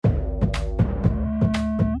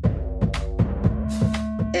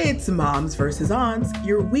It's Moms vs. Aunts,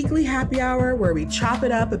 your weekly happy hour where we chop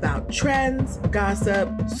it up about trends, gossip,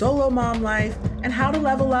 solo mom life, and how to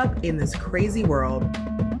level up in this crazy world.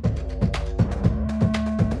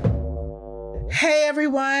 Hey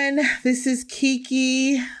everyone, this is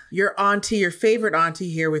Kiki, your auntie, your favorite auntie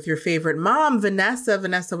here with your favorite mom, Vanessa.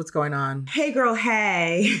 Vanessa, what's going on? Hey girl,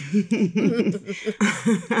 hey.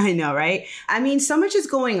 I know, right? I mean, so much is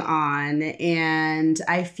going on and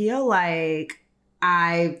I feel like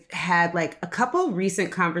I've had like a couple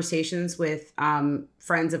recent conversations with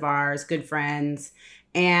friends of ours, good friends,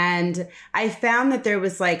 and I found that there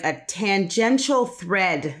was like a tangential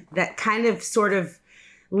thread that kind of sort of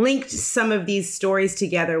linked some of these stories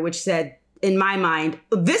together, which said, in my mind,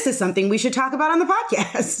 this is something we should talk about on the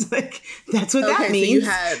podcast. Like, that's what that means.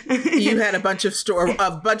 So you had a bunch of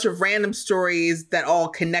random stories that all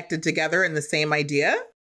connected together in the same idea?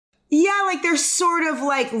 Yeah, like they're sort of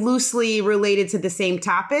like loosely related to the same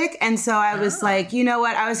topic. And so I was like, you know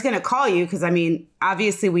what? I was going to call you because, I mean,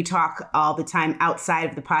 obviously we talk all the time outside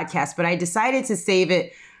of the podcast, but I decided to save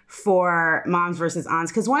it for Moms versus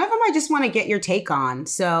Aunts because one of them I just want to get your take on.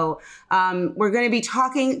 So we're going to be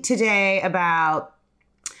talking today about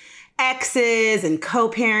exes and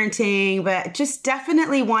co-parenting, but just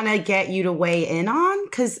definitely want to get you to weigh in on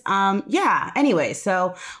because, anyway,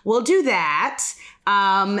 so we'll do that.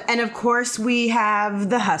 And of course, we have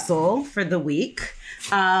the hustle for the week.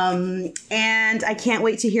 And I can't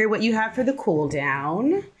wait to hear what you have for the cool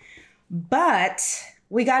down. But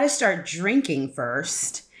we got to start drinking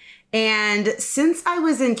first. And since I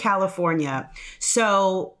was in California,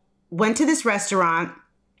 so went to this restaurant.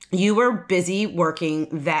 You were busy working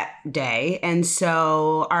that day. And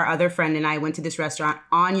so our other friend and I went to this restaurant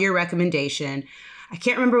on your recommendation. I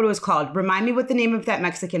can't remember what it was called. Remind me what the name of that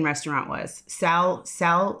Mexican restaurant was.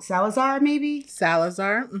 Salazar, maybe?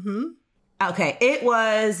 Salazar. Mm-hmm. Okay. It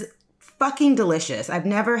was fucking delicious. I've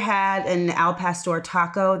never had an al pastor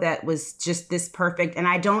taco that was just this perfect. And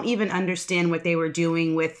I don't even understand what they were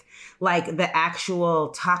doing with like the actual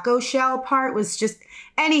taco shell part was just,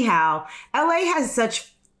 anyhow, LA has such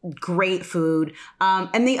great food.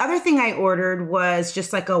 And the other thing I ordered was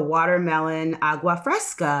just like a watermelon agua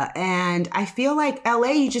fresca. And I feel like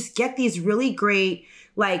LA, you just get these really great,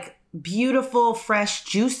 like beautiful, fresh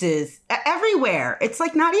juices everywhere. It's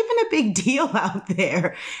like not even a big deal out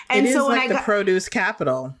there. And it so is when like the produce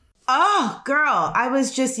capital. Oh, girl, I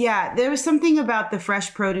was just, there was something about the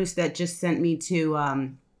fresh produce that just sent me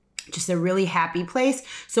to, just a really happy place.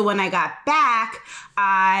 So when I got back,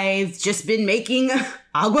 I've just been making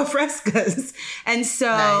agua frescas. And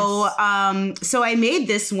so, nice. So I made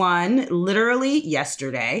this one literally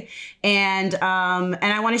yesterday and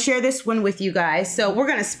I want to share this one with you guys. So we're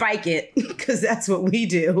going to spike it because that's what we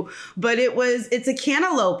do. But it's a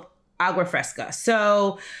cantaloupe agua fresca.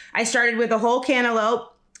 So I started with a whole cantaloupe.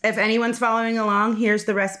 If anyone's following along, here's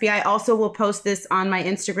the recipe. I also will post this on my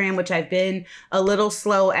Instagram, which I've been a little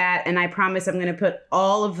slow at. And I promise I'm going to put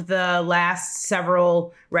all of the last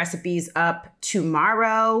several recipes up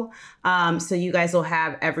tomorrow. So you guys will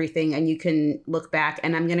have everything and you can look back.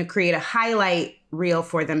 And I'm going to create a highlight reel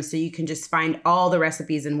for them so you can just find all the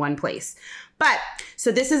recipes in one place. But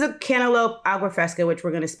so this is a cantaloupe agua fresca, which we're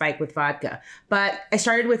going to spike with vodka. But I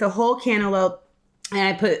started with a whole cantaloupe. And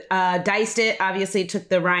I put, diced it, obviously took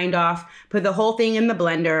the rind off, put the whole thing in the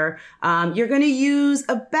blender. You're going to use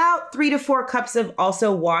about 3 to 4 cups of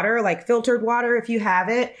also water, like filtered water if you have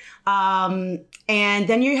it. And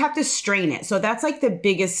then you have to strain it. So that's like the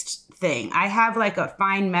biggest thing. I have like a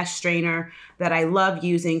fine mesh strainer that I love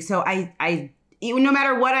using. So I no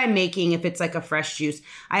matter what I'm making, if it's like a fresh juice,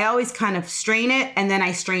 I always kind of strain it and then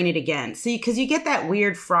I strain it again. So because you get that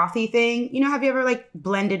weird frothy thing. You know, have you ever like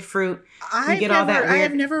blended fruit? I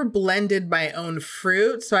have never blended my own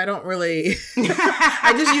fruit, so I don't really.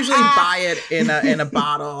 I just usually buy it in a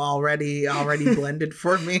bottle already blended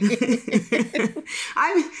for me. This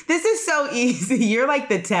is so easy. You're like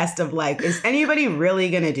the test of like, is anybody really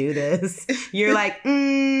gonna do this? You're like,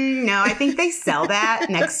 no, I think they sell that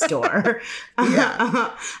next door.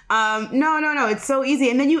 Yeah. No. It's so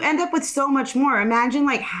easy. And then you end up with so much more. Imagine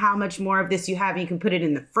like how much more of this you have. You can put it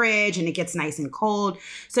in the fridge and it gets nice and cold.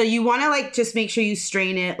 So you want to like just make sure you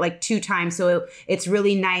strain it like 2 times so it's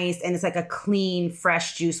really nice and it's like a clean,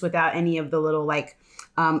 fresh juice without any of the little like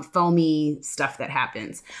foamy stuff that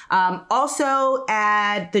happens. Also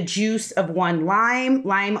add the juice of 1 lime.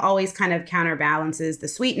 Lime always kind of counterbalances the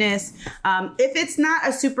sweetness. If it's not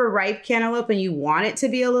a super ripe cantaloupe and you want it to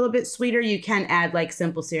be a little bit sweeter, you can add like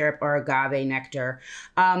simple syrup or agave nectar.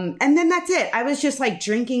 And then that's it. I was just like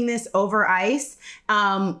drinking this over ice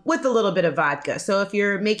with a little bit of vodka. So if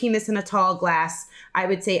you're making this in a tall glass, I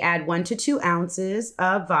would say add 1 to 2 ounces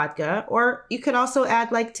of vodka, or you could also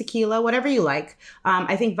add like tequila, whatever you like.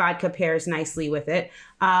 I think vodka pairs nicely with it.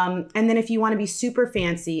 And then if you want to be super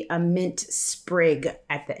fancy, a mint sprig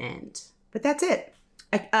at the end. But that's it.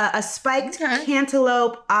 A spiked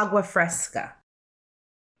cantaloupe agua fresca.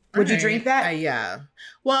 Would you drink that? Yeah.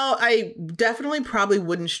 Well, I definitely probably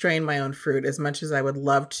wouldn't strain my own fruit as much as I would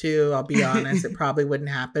love to. I'll be honest, it probably wouldn't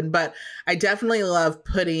happen. But I definitely love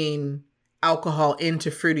putting alcohol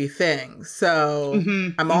into fruity things. So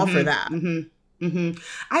I'm all for that.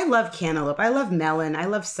 I love cantaloupe. I love melon. I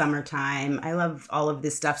love summertime. I love all of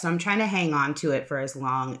this stuff. So I'm trying to hang on to it for as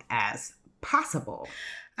long as possible.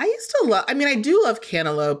 I used to love, I do love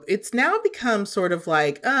cantaloupe. It's now become sort of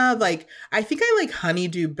like, I think I like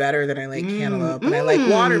honeydew better than I like cantaloupe. And I like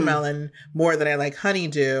watermelon more than I like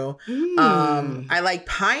honeydew. I like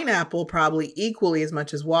pineapple probably equally as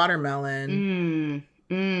much as watermelon.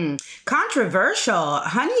 Controversial.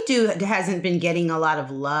 Honeydew hasn't been getting a lot of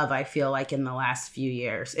love, I feel like, in the last few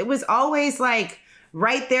years. It was always like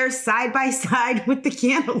right there side by side with the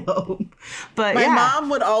cantaloupe. But my mom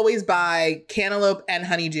would always buy cantaloupe and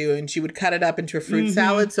honeydew, and she would cut it up into a fruit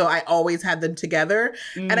salad. So I always had them together.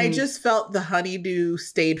 And I just felt the honeydew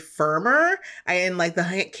stayed firmer, and like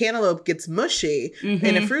the cantaloupe gets mushy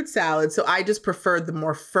in a fruit salad. So I just preferred the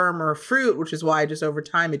more firmer fruit, which is why just over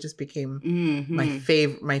time it just became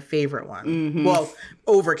my favorite one. Well,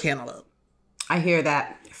 over cantaloupe. I hear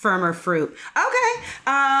that. Firmer fruit.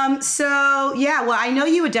 Okay. So yeah, well, I know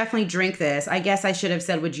you would definitely drink this. I guess I should have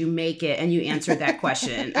said, would you make it? And you answered that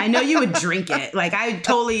question. I know you would drink it. Like I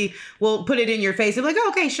totally will put it in your face and be like, oh,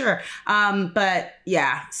 okay, sure. But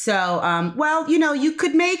yeah. So, well, you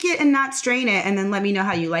could make it and not strain it and then let me know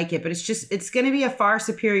how you like it. But it's going to be a far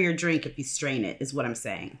superior drink if you strain it, is what I'm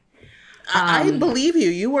saying. I believe you.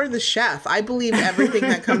 You are the chef. I believe everything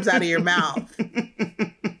that comes out of your mouth.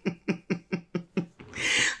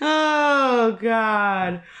 Oh,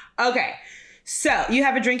 God. Okay. So you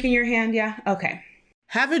have a drink in your hand? Yeah. Okay.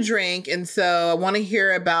 Have a drink. And so I want to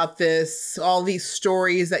hear about all these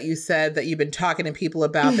stories that you said that you've been talking to people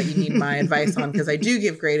about that you need my advice on, because I do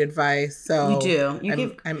give great advice. So you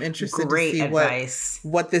do. I'm interested to see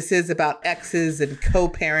what this is about exes and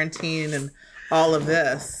co-parenting and all of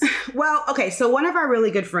this. Well, okay. So one of our really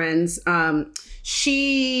good friends,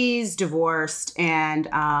 she's divorced and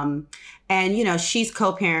she's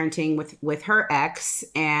co-parenting with her ex,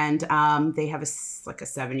 and they have a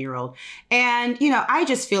 7-year-old. And, I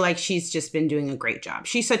just feel like she's just been doing a great job.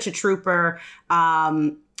 She's such a trooper.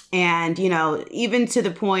 And, even to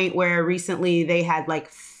the point where recently they had like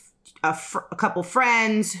a couple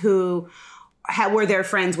friends who were their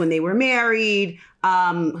friends when they were married,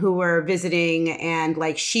 who were visiting, and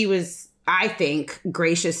like she was, I think,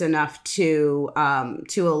 gracious enough to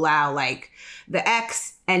allow like the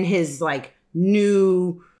ex and his like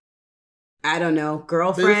new, I don't know,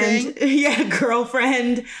 girlfriend,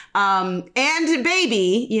 girlfriend, and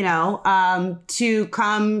baby, to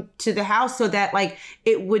come to the house so that like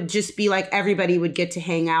it would just be like everybody would get to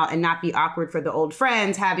hang out and not be awkward for the old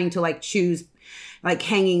friends having to like choose like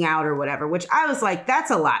hanging out or whatever, which I was like,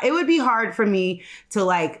 that's a lot. It would be hard for me to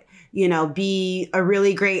like, be a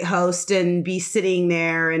really great host and be sitting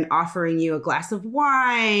there and offering you a glass of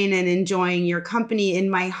wine and enjoying your company in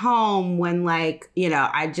my home when like,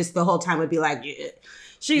 I just the whole time would be like,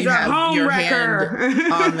 she's a home wrecker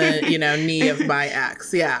on the, knee of my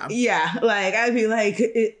ex. Yeah. Yeah. Like I'd be like,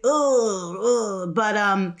 but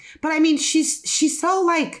I mean, she's so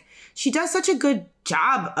like, she does such a good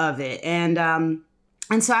job of it.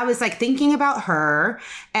 And so I was like thinking about her.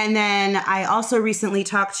 And then I also recently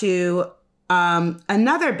talked to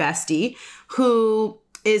another bestie who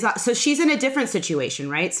is, so she's in a different situation,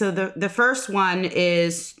 right? So the first one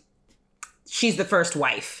is, she's the first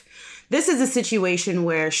wife. This is a situation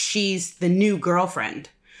where she's the new girlfriend.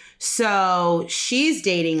 So she's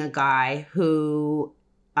dating a guy who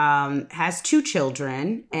has 2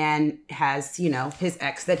 children and has, his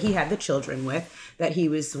ex that he had the children with, that he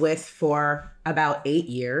was with for about 8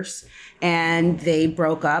 years. And they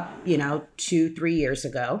broke up, 2-3 years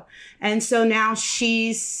ago. And so now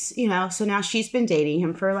she's been dating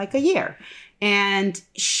him for like a year. And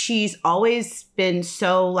she's always been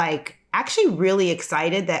so like, actually really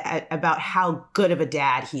excited about how good of a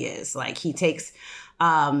dad he is. Like he takes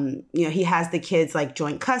he has the kids like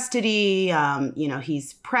joint custody.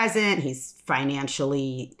 He's present, he's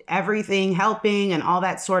financially everything, helping and all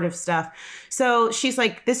that sort of stuff. So she's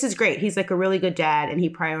like, this is great. He's like a really good dad and he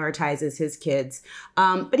prioritizes his kids.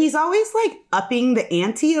 But he's always like upping the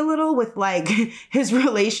ante a little with like his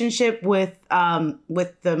relationship with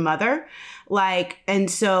the mother. And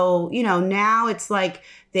so, now it's like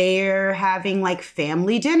they're having like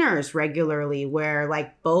family dinners regularly where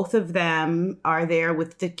like both of them are there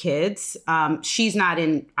with the kids. She's not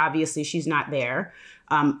there.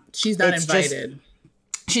 She's not invited.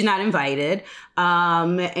 She's not invited.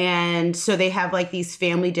 And so they have like these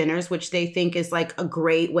family dinners, which they think is like a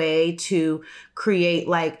great way to create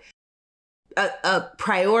like a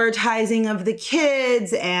prioritizing of the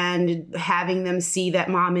kids and having them see that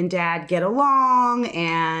mom and dad get along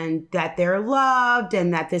and that they're loved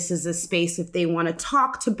and that this is a space if they want to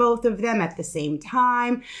talk to both of them at the same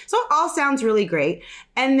time. So it all sounds really great.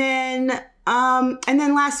 And then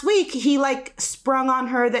last week he like sprung on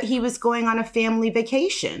her that he was going on a family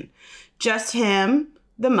vacation, just him,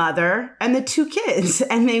 the mother, and the two kids.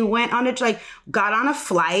 And they went on got on a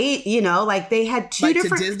flight, they had two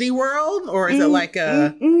different... to Disney World? Or is it like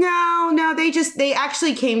a... No, they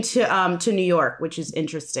actually came to New York, which is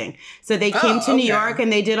interesting. So they came to New York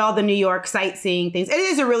and they did all the New York sightseeing things. It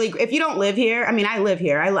is if you don't live here, I live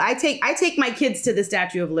here. I take my kids to the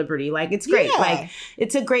Statue of Liberty. Like, it's great. Yeah. Like,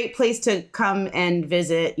 it's a great place to come and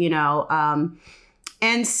visit,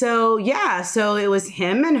 and so it was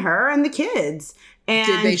him and her and the kids. And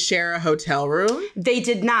did they share a hotel room? They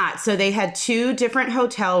did not. So they had two different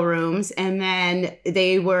hotel rooms, and then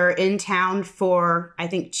they were in town for, I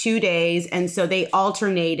think, 2 days. And so they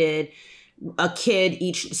alternated a kid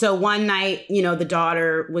each. So one night, the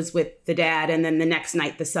daughter was with the dad, and then the next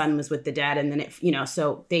night the son was with the dad. And then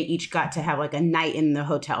so they each got to have like a night in the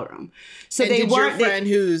hotel room. So and did your friend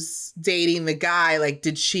who's dating the guy, like,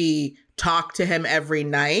 did she talk to him every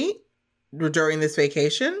night during this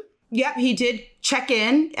vacation? Yep, he did check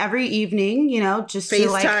in every evening, just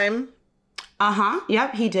FaceTime.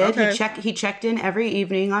 Yep, he did. Okay. He checked in every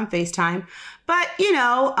evening on FaceTime. But,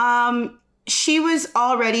 she was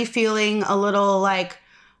already feeling a little like,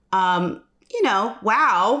 wow,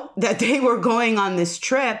 that they were going on this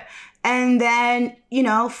trip. And then,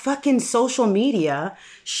 fucking social media,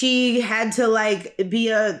 she had to like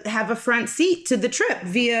have a front seat to the trip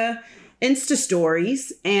via Insta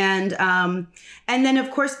stories. And then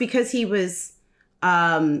of course, because he was,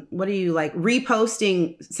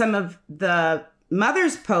 reposting some of the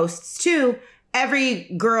mother's posts too, every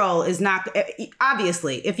girl is not,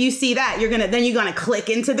 obviously, if you see that, you're gonna click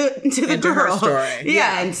into the girl. Her story.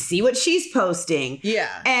 Yeah. And see what she's posting.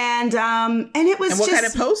 Yeah. And it was and what kind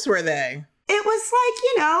of posts were they? It was like,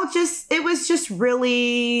 it was just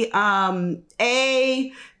really,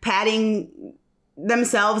 patting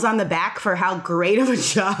themselves on the back for how great of a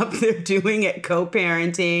job they're doing at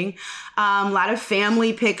co-parenting. A lot of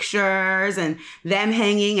family pictures and them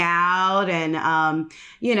hanging out. And,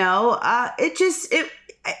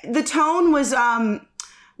 the tone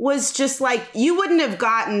was just like, you wouldn't have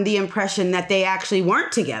gotten the impression that they actually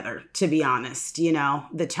weren't together, to be honest,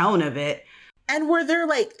 the tone of it. And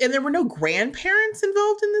there were no grandparents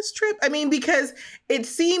involved in this trip? Because it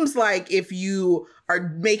seems like if you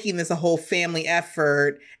are making this a whole family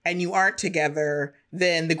effort and you aren't together,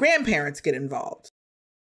 then the grandparents get involved.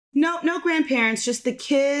 No grandparents, just the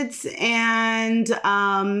kids and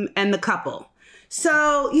the couple.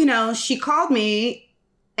 So, she called me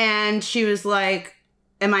and she was like,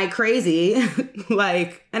 am I crazy?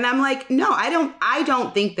 And I'm like, no, I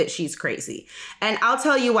don't think that she's crazy. And I'll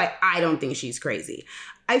tell you why I don't think she's crazy.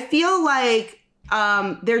 I feel like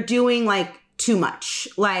they're doing like too much.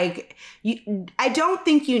 Like, I don't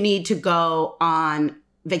think you need to go on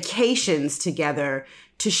vacations together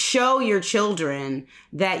to show your children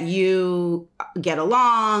that you get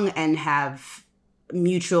along and have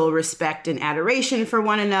mutual respect and adoration for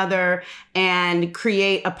one another and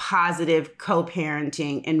create a positive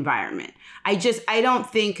co-parenting environment. I don't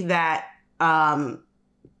think that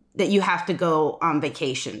that you have to go on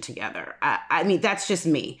vacation together. That's just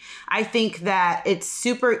me. I think that it's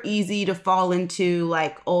super easy to fall into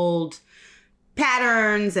like old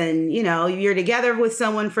patterns and, you're together with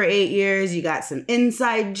someone for 8 years, you got some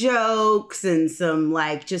inside jokes and some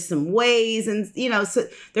just some ways. And, so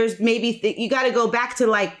there's maybe you got to go back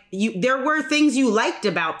to there were things you liked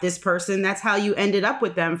about this person. That's how you ended up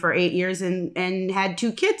with them for 8 years and had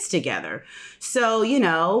 2 kids together. So,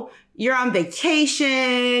 you're on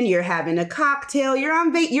vacation, you're having a cocktail, you're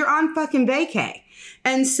on fucking vacay.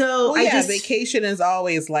 And so vacation is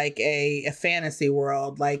always like a fantasy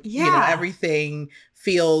world. Like, everything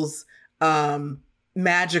feels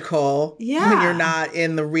magical when you're not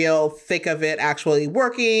in the real thick of it, actually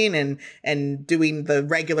working and doing the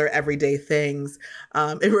regular everyday things.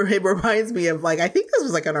 It reminds me of, like, I think this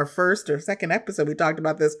was like on our first or second episode, we talked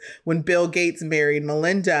about this when Bill Gates married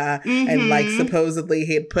Melinda, and like supposedly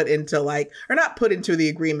he had put into like, or not put into the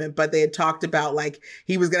agreement, but they had talked about like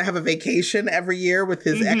he was going to have a vacation every year with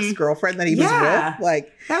his ex-girlfriend that he was with.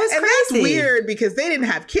 Like, that was crazy. That's weird because they didn't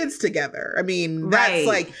have kids together. I mean, that's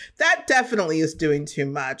like, that definitely is doing too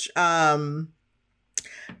much. I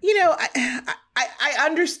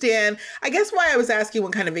understand. I guess why I was asking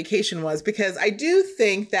what kind of vacation was, because I do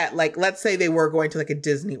think that, like, let's say they were going to like a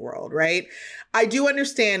Disney World, right? I do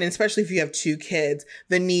understand, and especially if you have two kids,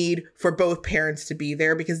 the need for both parents to be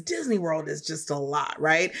there, because Disney World is just a lot,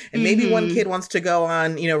 right? And maybe one kid wants to go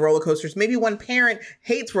on, roller coasters. Maybe one parent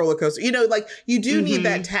hates roller coasters. Like, you do need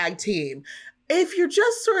that tag team. If you're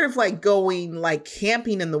just sort of like going like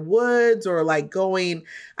camping in the woods, or like going,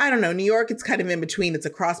 I don't know, New York, it's kind of in between. It's a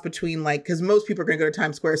cross between, like, because most people are going to go to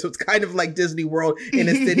Times Square. So it's kind of like Disney World in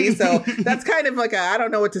a city. So that's kind of like, I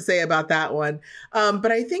don't know what to say about that one. But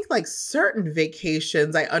I think like certain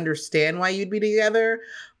vacations, I understand why you'd be together.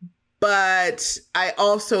 But I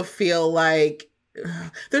also feel like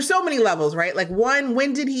there's so many levels, right? Like, one,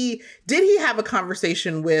 when did he have a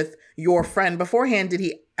conversation with your friend beforehand? Did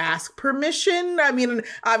he ask permission? I mean,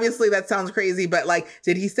 obviously that sounds crazy, but like,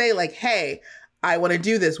 did he say like, hey, I want to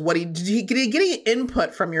do this? Did he get any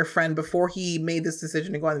input from your friend before he made this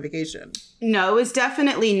decision to go on the vacation? No, it was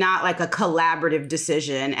definitely not like a collaborative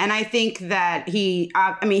decision. And I think that he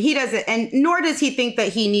doesn't, and nor does he think that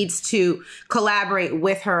he needs to collaborate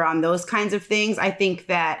with her on those kinds of things. I think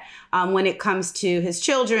that when it comes to his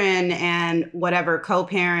children and whatever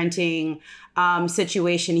co-parenting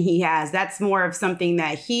situation he has, that's more of something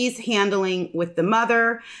that he's handling with the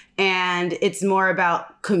mother, and it's more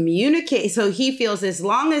about communicate. So he feels as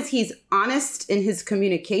long as he's honest in his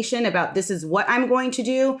communication about, this is what I'm going to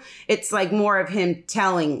do, it's like more of him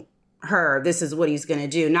telling her this is what he's going to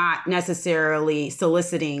do, not necessarily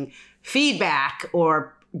soliciting feedback,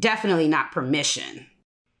 or definitely not permission.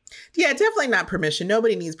 Yeah, definitely not permission.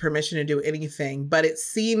 Nobody needs permission to do anything, but it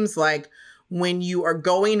seems like when you are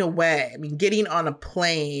going away, I mean, getting on a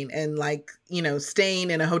plane and like,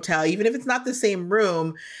 staying in a hotel, even if it's not the same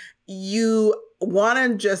room, you want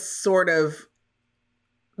to just sort of,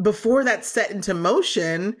 before that's set into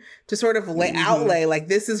motion, to sort of outlay, like,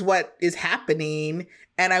 this is what is happening.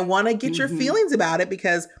 And I want to get your feelings about it,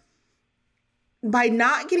 because by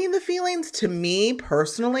not getting the feelings, to me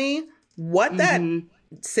personally, what that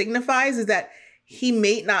signifies is that he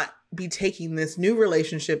may not be taking this new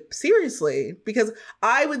relationship seriously. Because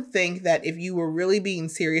I would think that if you were really being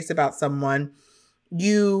serious about someone,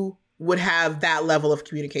 you would have that level of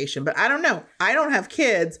communication. But I don't know. I don't have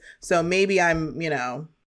kids, so maybe I'm,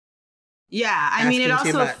 Yeah, I mean, it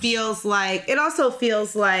also feels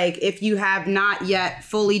like if you have not yet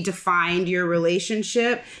fully defined your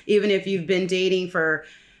relationship, even if you've been dating for,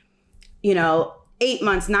 8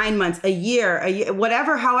 months, 9 months, a year,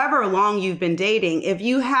 whatever, however long you've been dating, if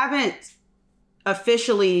you haven't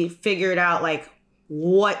officially figured out like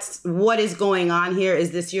what is going on here,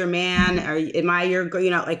 is this your man, or am I your,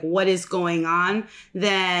 like, what is going on,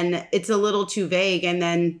 then it's a little too vague. And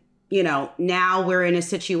then, now we're in a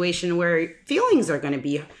situation where feelings are going to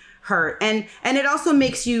be hurt. And it also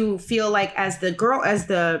makes you feel like as the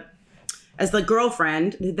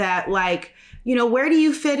girlfriend that, like, where do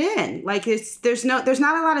you fit in? Like, there's not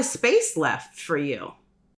a lot of space left for you.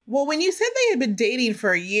 Well, when you said they had been dating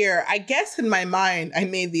for a year, I guess in my mind, I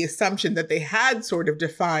made the assumption that they had sort of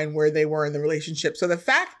defined where they were in the relationship. So the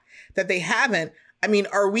fact that they haven't, I mean,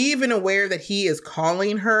 are we even aware that he is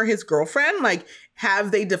calling her his girlfriend? Like,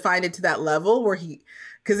 have they defined it to that level where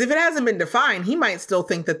because if it hasn't been defined, he might still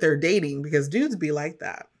think that they're dating, because dudes be like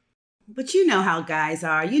that. But you know how guys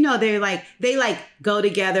are. They go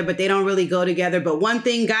together, but they don't really go together. But one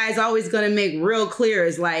thing guys always going to make real clear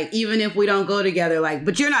is, like, even if we don't go together, like,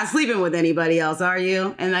 but you're not sleeping with anybody else, are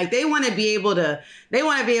you? And like, they want to be able to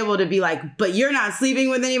be like, but you're not sleeping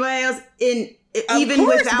with anybody else,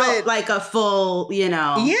 without like a full,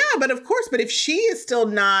 Yeah, but of course, but if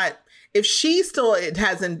it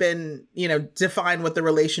hasn't been, defined what the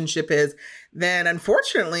relationship is, then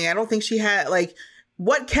unfortunately, I don't think she had, like,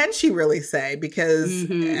 what can she really say? Because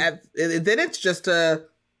then it's just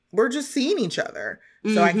we're just seeing each other.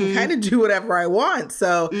 So I can kind of do whatever I want.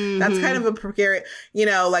 So that's kind of a precarious,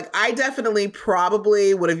 like, I definitely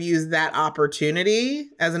probably would have used that opportunity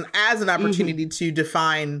as an opportunity to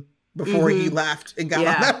define before he left and got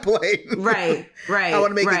on that plane. Right. I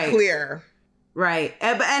want to make it clear. Right.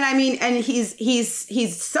 And I mean, and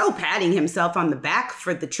he's so patting himself on the back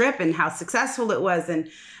for the trip and how successful it was and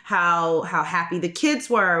how happy the kids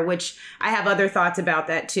were, which I have other thoughts about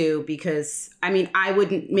that too, because I mean, I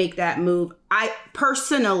wouldn't make that move. I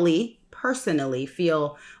personally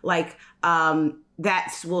feel like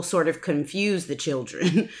that will sort of confuse the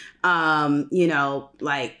children, you know,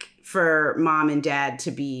 like for mom and dad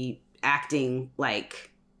to be acting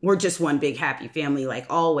like we're just one big happy family, like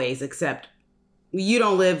always, except you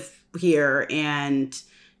don't live here and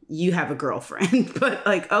you have a girlfriend. But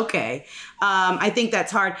like, okay, I think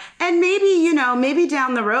that's hard. And maybe, you know, maybe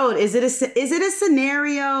down the road, is it a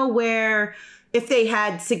scenario where if they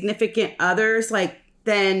had significant others, like,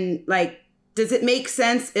 then like, does it make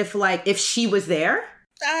sense if she was there?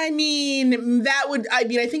 I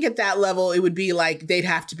think at that level, it would be like they'd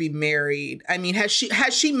have to be married. I mean, has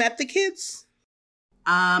she met the kids?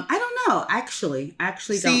 I don't know. Actually don't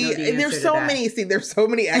know the answer there's so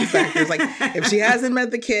many X factors. Like if she hasn't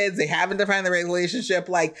met the kids, they haven't defined the relationship,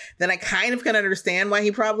 like then I kind of can understand why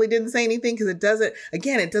he probably didn't say anything, because it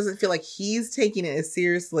doesn't feel like he's taking it as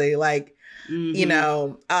seriously. Like, you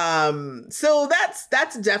know, so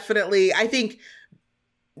that's definitely, I think,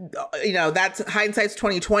 you know, that's hindsight's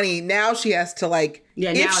 2020. Now she has to like,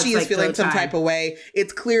 if she is feeling some type of way,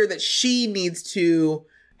 it's clear that she needs to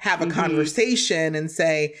have a conversation and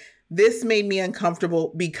say, this made me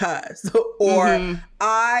uncomfortable because, or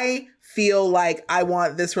I feel like I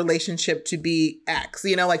want this relationship to be X,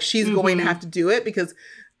 you know, like she's going to have to do it because,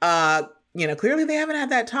 you know, clearly they haven't had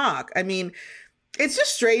that talk. I mean, it's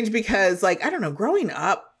just strange because like, I don't know, growing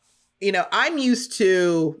up, you know, I'm used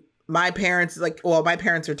to my parents, like, well, my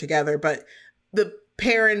parents are together, but the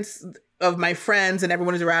parents of my friends and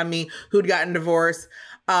everyone who's around me who'd gotten divorced,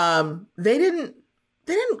 they didn't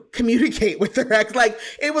communicate with their ex. Like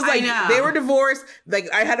it was like they were divorced. Like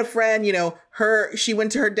I had a friend, you know, she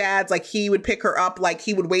went to her dad's, like he would pick her up, like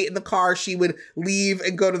he would wait in the car, she would leave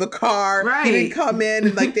and go to the car. Right. He didn't come in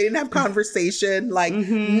and like they didn't have conversation, like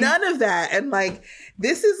none of that. And like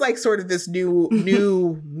this is like sort of this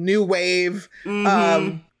new wave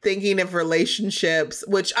thinking of relationships,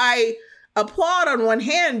 which I applaud on one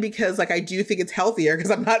hand because like I do think it's healthier, because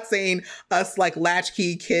I'm not saying us like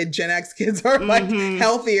latchkey kid Gen X kids are like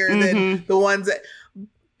healthier than the ones that,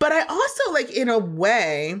 but I also like in a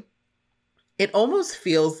way it almost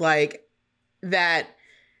feels like that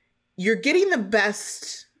you're getting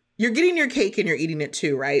your cake and you're eating it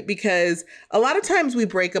too, right? Because a lot of times we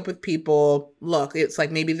break up with people, look, it's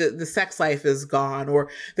like maybe the sex life is gone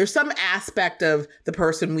or there's some aspect of the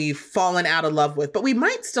person we've fallen out of love with, but we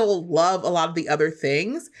might still love a lot of the other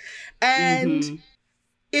things. And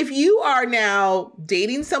if you are now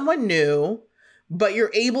dating someone new, but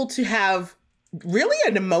you're able to have really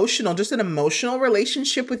an emotional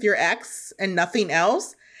relationship with your ex and nothing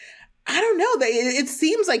else, I don't know. It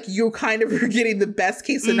seems like you kind of are getting the best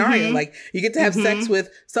case scenario. Like you get to have sex with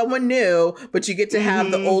someone new, but you get to have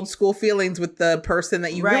the old school feelings with the person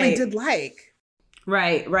that you really did like.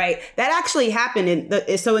 Right. That actually happened.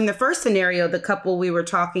 So in the first scenario, the couple we were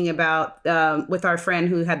talking about with our friend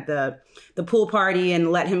who had the pool party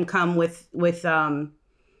and let him come with the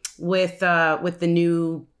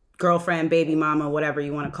new girlfriend, baby mama, whatever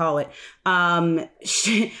you want to call it.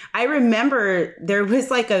 I remember there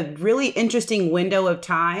was like a really interesting window of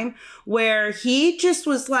time where he just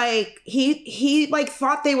was like, he like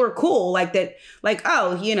thought they were cool. Like that, like,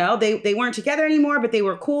 oh, you know, they weren't together anymore, but they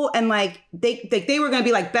were cool. And like, they were going to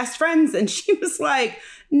be like best friends. And she was like,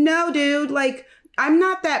 no, dude, like, I'm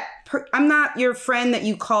not your friend that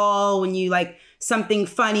you call when you like something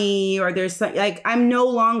funny or there's like, I'm no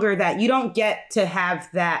longer that. You don't get to have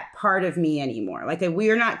that part of me anymore. Like if we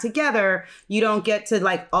are not together, you don't get to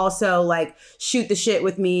like also like shoot the shit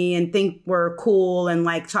with me and think we're cool and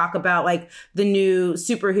like talk about like the new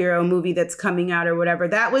superhero movie that's coming out or whatever.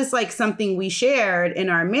 That was like something we shared in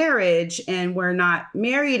our marriage and we're not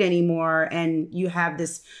married anymore. And you have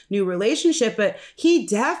this new relationship, but he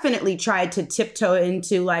definitely tried to tiptoe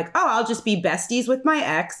into like, oh, I'll just be besties with my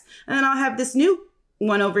ex and then I'll have this new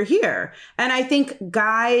one over here. And I think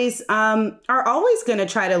guys are always going to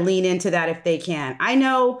try to lean into that if they can. I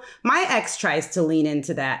know my ex tries to lean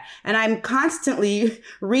into that. And I'm constantly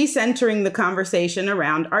recentering the conversation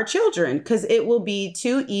around our children because it will be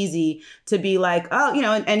too easy to be like, oh, you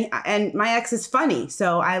know, and my ex is funny.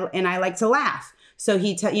 So I like to laugh. So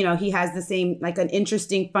he has the same, like an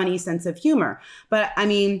interesting, funny sense of humor. But I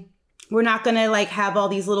mean, we're not going to like have all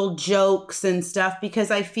these little jokes and stuff because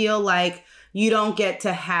I feel like you don't get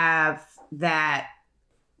to have that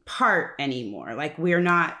part anymore. Like, we're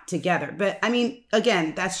not together. But I mean,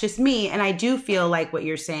 again, that's just me. And I do feel like what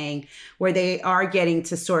you're saying, where they are getting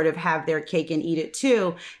to sort of have their cake and eat it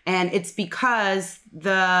too. And it's because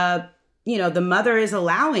the mother is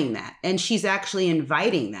allowing that, and she's actually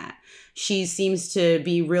inviting that. She seems to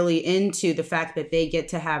be really into the fact that they get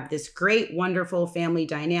to have this great, wonderful family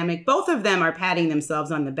dynamic. Both of them are patting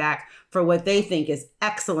themselves on the back for what they think is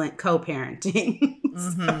excellent co-parenting.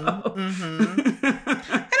 And I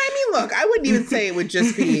mean, look, I wouldn't even say it would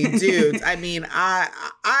just be dudes. I mean,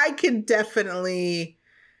 I could definitely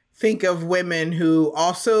think of women who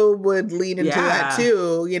also would lean into that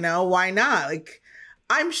too. You know, why not? Like,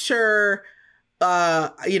 I'm sure... I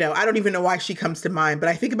don't even know why she comes to mind, but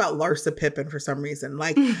I think about Larsa Pippen for some reason.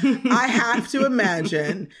 Like, I have to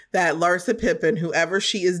imagine that Larsa Pippen, whoever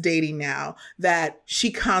she is dating now, that she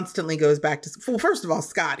constantly goes back to, well, first of all,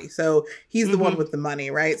 Scotty. So he's the one with the money,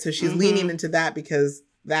 right? So she's leaning into that because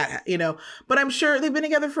that, but I'm sure they've been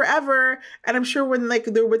together forever. And I'm sure when like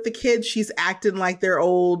they're with the kids, she's acting like their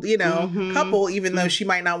old, couple, even though she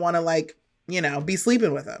might not want to be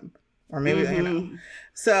sleeping with them. Or maybe,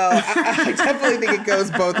 So I definitely think it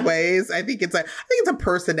goes both ways. I think it's a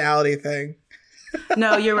personality thing.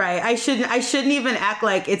 No, you're right. I shouldn't even act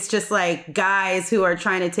like it's just like guys who are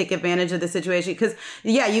trying to take advantage of the situation. Because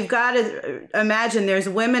you've got to imagine there's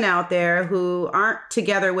women out there who aren't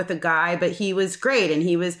together with a guy, but he was great, and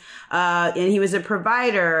he was a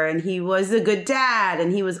provider, and he was a good dad,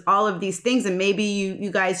 and he was all of these things. And maybe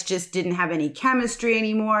you guys just didn't have any chemistry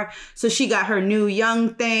anymore. So she got her new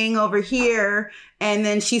young thing over here, and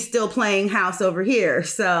then she's still playing house over here.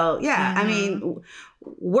 So I mean,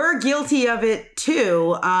 we're guilty of it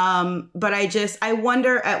too. But I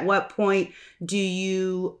wonder at what point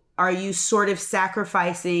are you sort of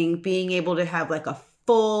sacrificing being able to have like a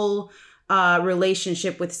full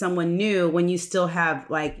relationship with someone new when you still have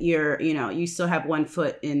like you still have one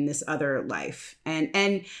foot in this other life.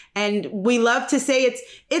 And we love to say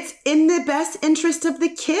it's in the best interest of the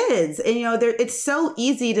kids. And, it's so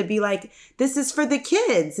easy to be like, this is for the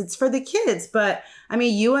kids. It's for the kids. But I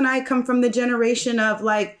mean, you and I come from the generation of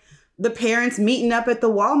like the parents meeting up at the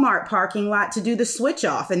Walmart parking lot to do the switch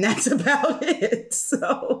off. And that's about it.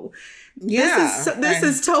 So this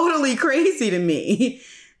is totally crazy to me.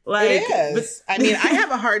 Like, it is. I mean, I have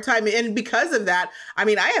a hard time. And because of that, I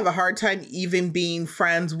mean, I have a hard time even being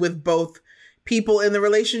friends with both people in the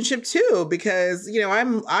relationship too, because,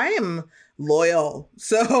 I am loyal.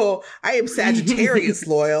 So I am Sagittarius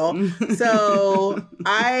loyal. So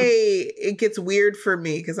it gets weird for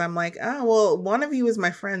me because I'm like, oh, well, one of you is my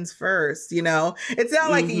friends first, It's not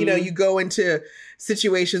like, you go into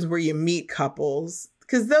situations where you meet couples.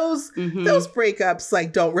 Because those breakups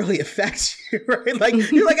like don't really affect you, right? Like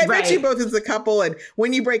you're like, I met you both as a couple, and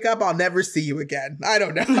when you break up, I'll never see you again. I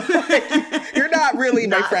don't know. Like, you're not really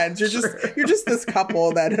my friends. You're just this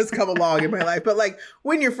couple that has come along in my life. But like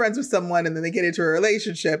when you're friends with someone and then they get into a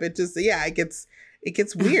relationship, it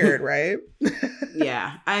gets weird, right?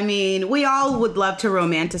 Yeah. I mean, we all would love to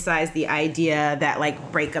romanticize the idea that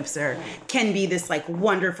like breakups can be this like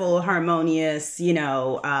wonderful, harmonious,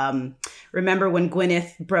 remember when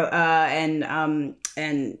Gwyneth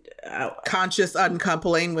conscious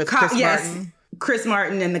uncoupling with Chris Martin. Chris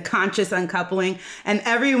Martin and the conscious uncoupling, and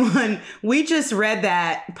everyone, we just read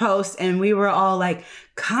that post and we were all like,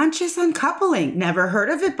 conscious uncoupling, never heard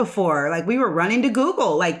of it before. Like we were running to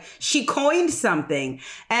Google, like she coined something.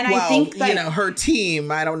 And I think like, her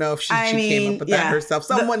team, I don't know if she came up with that herself.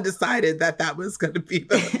 Someone decided that was going to be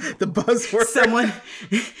the buzzword.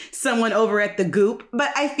 someone over at the Goop.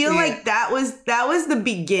 But I feel like that was the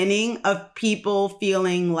beginning of people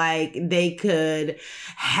feeling like they could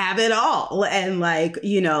have it all and like,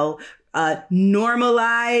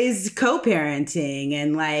 normalize co-parenting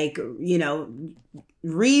and like,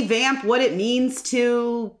 revamp what it means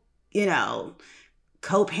to,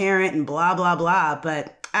 co-parent and blah, blah, blah.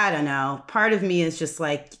 But I don't know. Part of me is just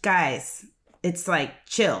like, guys, it's like,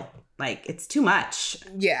 chill. Like, it's too much.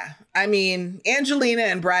 Yeah. I mean, Angelina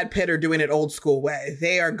and Brad Pitt are doing it old school way.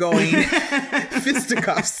 They are going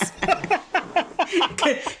fisticuffs.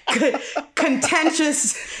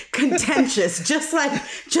 Contentious, just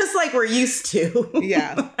like we're used to.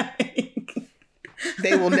 Yeah.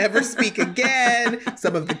 They will never speak again.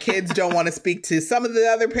 Some of the kids don't want to speak to some of the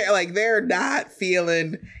other parents. Like, they're not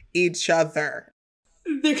feeling each other.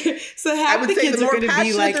 So half the kids are going to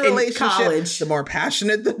be like in college. The more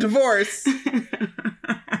passionate the divorce.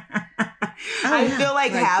 I feel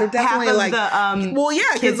like half of the well,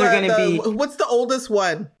 yeah, kids are going to be. What's the oldest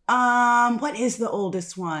one? What is the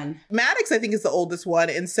oldest one? Maddox, I think, is the oldest one.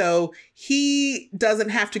 And so he doesn't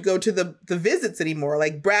have to go to the visits anymore.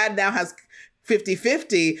 Like Brad now has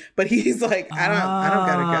 50-50, but he's like, I don't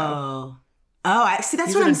gotta go. Oh, I see.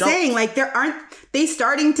 That's what I'm saying. Like, aren't they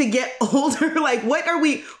starting to get older? Like, what are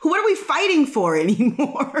we fighting for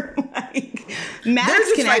anymore? Like,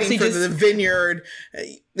 Maddox can actually for the vineyard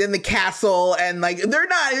and the castle, and like they're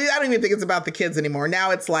not. I don't even think it's about the kids anymore.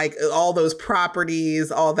 Now it's like all those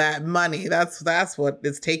properties, all that money. That's what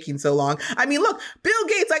is taking so long. I mean, look, Bill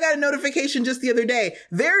Gates. I got a notification just the other day.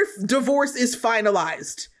 Their divorce is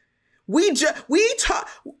finalized. We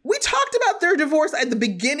talked about their divorce at the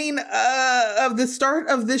beginning of the start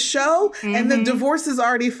of this show, and the divorce is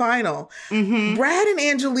already final. Brad and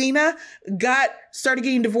Angelina started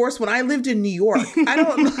getting divorced when I lived in New York. I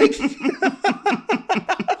don't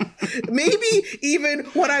maybe even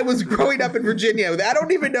when I was growing up in Virginia. I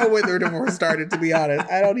don't even know when their divorce started, to be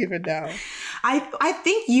honest. I don't even know. I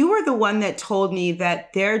think you were the one that told me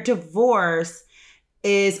that their divorce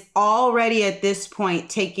is already at this point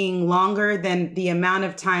taking longer than the amount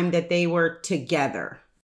of time that they were together.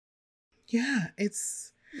 Yeah,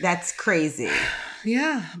 that's crazy.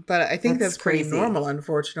 Yeah, but I think that's pretty normal,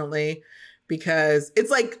 unfortunately, because it's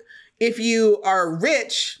like if you are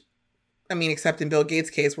rich, I mean, except in Bill Gates'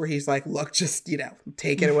 case where he's like, look, just,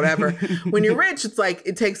 take it or whatever. When you're rich, it's like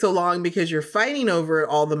it takes so long because you're fighting over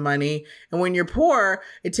all the money. And when you're poor,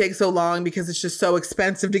 it takes so long because it's just so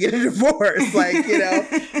expensive to get a divorce. Like,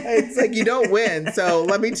 it's like you don't win. So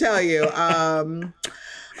let me tell you, of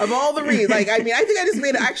all the reasons, like, I mean, I think I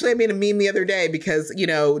made a meme the other day because,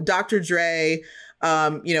 Dr. Dre,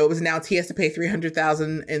 it was announced he has to pay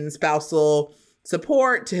 $300,000 in spousal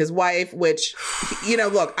support to his wife, which,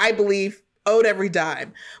 look, I believe owed every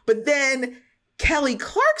dime. But then Kelly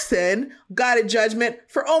Clarkson got a judgment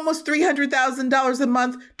for almost $300,000 a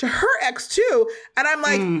month to her ex too. And I'm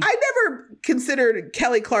like, I never considered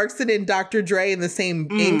Kelly Clarkson and Dr. Dre in the same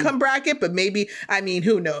income bracket, but maybe, I mean,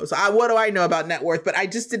 who knows? What do I know about net worth? But I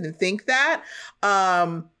just didn't think that.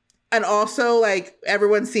 And also, like,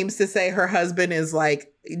 everyone seems to say her husband is like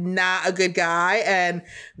not a good guy, and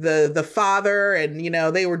the father, and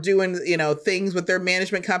they were doing things with their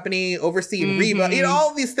management company, overseeing Reba,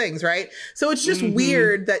 all these things, right? So it's just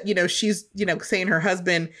weird that she's saying her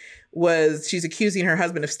husband she's accusing her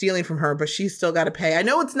husband of stealing from her, but she's still got to pay. I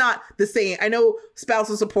know it's not the same. I know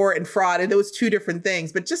spousal support and fraud, and those two different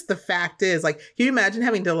things, but just the fact is, like, can you imagine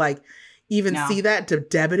having to see that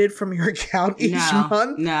debited from your account each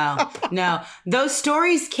month? No. Those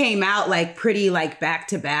stories came out pretty back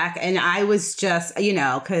to back. And I was just,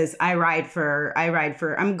 cause I'm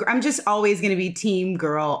just always going to be team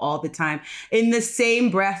girl all the time. In the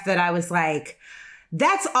same breath that I was like,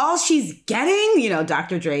 that's all she's getting,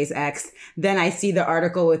 Dr. Dre's ex. Then I see the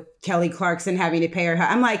article with Kelly Clarkson having to pay her.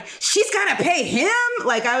 I'm like, she's got to pay him?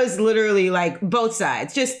 Like, I was literally both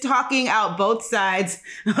sides, just talking out both sides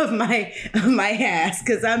of my ass.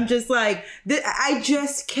 Cause I'm just like, I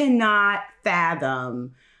just cannot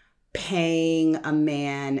fathom paying a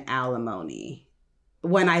man alimony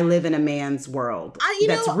when I live in a man's world.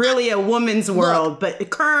 That's really a woman's world, but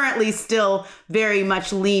currently still very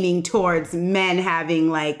much leaning towards men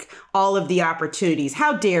having all of the opportunities.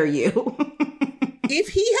 How dare you? If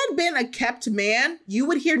he had been a kept man, you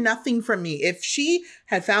would hear nothing from me. If she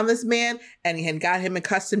had found this man and had got him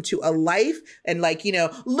accustomed to a life and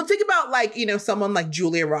think about someone like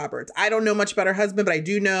Julia Roberts. I don't know much about her husband, but I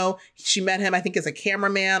do know she met him, I think, as a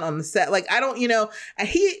cameraman on the set.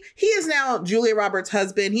 He is now Julia Roberts'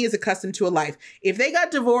 husband. He is accustomed to a life. If they got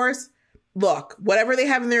divorced, look, whatever they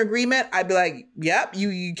have in their agreement, I'd be like, yep,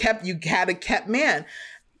 you had a kept man.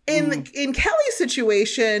 In Kelly's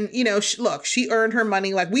situation, she earned her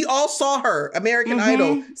money. We all saw her, American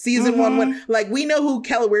Idol, season 1. When, we know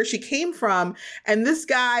where she came from. And this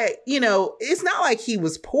guy, it's not like he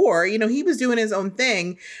was poor. He was doing his own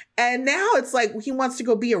thing. And now it's he wants to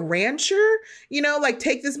go be a rancher,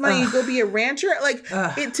 take this money and go be a rancher.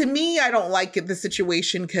 To me, I don't like the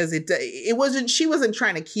situation because she wasn't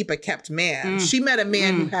trying to keep a kept man. She met a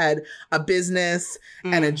man who had a business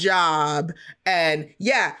and a job. And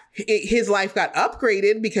his life got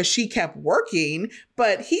upgraded because she kept working,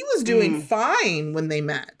 but he was doing fine when they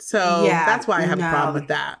met. So that's why I have a problem with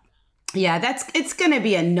that. Yeah, it's going to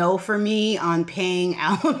be a no for me on paying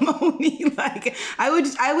alimony.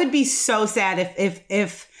 I would be so sad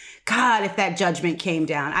if God, if that judgment came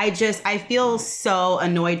down. I feel so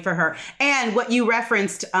annoyed for her. And what you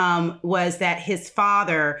referenced was that his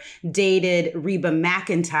father dated Reba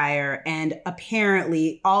McEntire and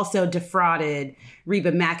apparently also defrauded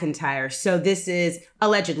Reba McEntire. So this is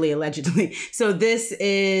allegedly. So this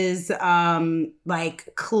is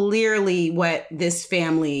like clearly what this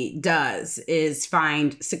family does is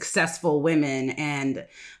find successful women and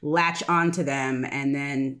latch onto them and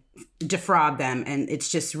then defraud them. And it's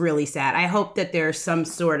just really sad. I hope that there's some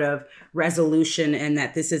sort of resolution and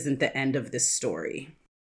that this isn't the end of this story.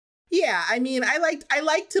 Yeah, I mean, I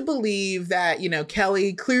like to believe that, you know,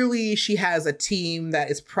 Kelly, clearly she has a team that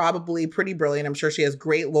is probably pretty brilliant. I'm sure she has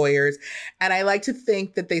great lawyers. And I like to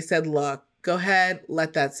think that they said, look, go ahead,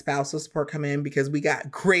 let that spousal support come in because we got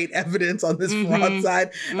great evidence on this fraud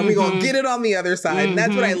side and we're going to get it on the other side. And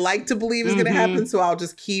that's what I like to believe is going to happen. So I'll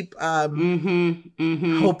just keep hoping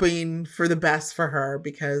for the best for her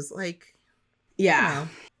because, like, yeah.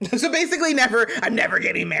 You know. So basically I'm never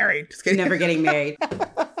getting married. Just kidding. Never getting married.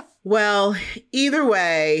 Well, either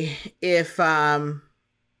way, if,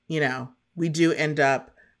 you know, we do end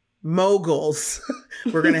up moguls,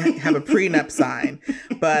 we're going to have a prenup sign.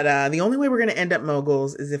 But the only way we're going to end up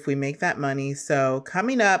moguls is if we make that money. So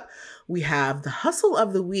coming up, we have the hustle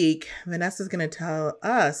of the week. Vanessa's going to tell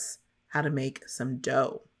us how to make some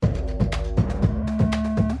dough.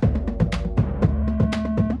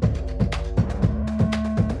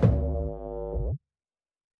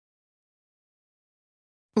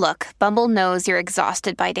 Look, Bumble knows you're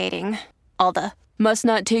exhausted by dating. All the must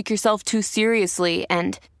not take yourself too seriously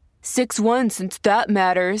and 6'1" since that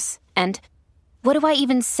matters. And what do I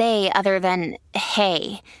even say other than,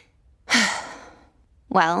 hey?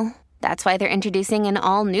 Well, that's why they're introducing an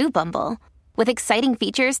all-new Bumble with exciting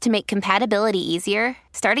features to make compatibility easier,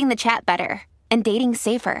 starting the chat better, and dating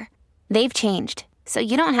safer. They've changed, so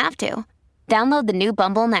you don't have to. Download the new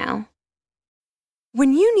Bumble now.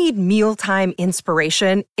 When you need mealtime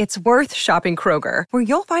inspiration, it's worth shopping Kroger, where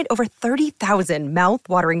you'll find over 30,000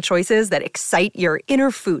 mouth-watering choices that excite your inner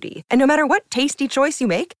foodie. And no matter what tasty choice you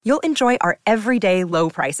make, you'll enjoy our everyday low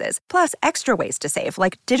prices, plus extra ways to save,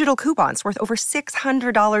 like digital coupons worth over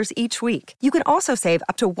 $600 each week. You can also save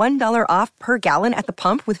up to $1 off per gallon at the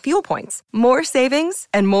pump with fuel points. More savings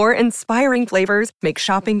and more inspiring flavors make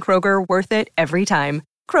shopping Kroger worth it every time.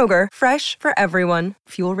 Kroger, fresh for everyone.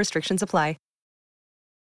 Fuel restrictions apply.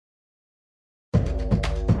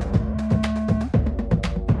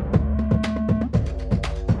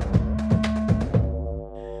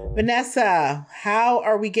 Vanessa, how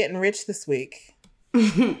are we getting rich this week?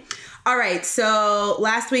 All right. So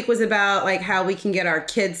last week was about like how we can get our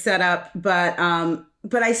kids set up, but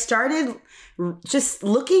I started just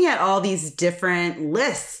looking at all these different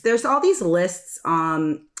lists. There's all these lists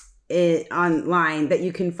online that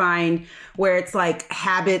you can find where it's like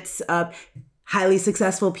habits of highly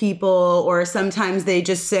successful people, or sometimes they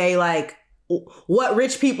just say like, what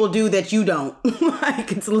rich people do that you don't.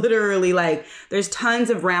 Like, it's literally like, there's tons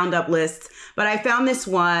of roundup lists, but I found this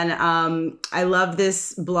one. I love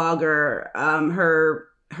this blogger.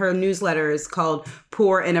 Her newsletter is called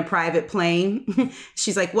Poor in a Private Plane.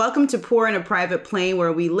 She's like, welcome to Poor in a Private Plane,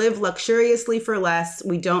 where we live luxuriously for less.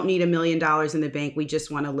 We don't need $1 million in the bank. We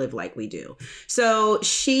just want to live like we do. So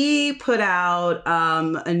she put out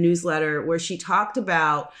a newsletter where she talked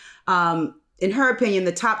about, in her opinion,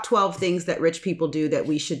 the top 12 things that rich people do that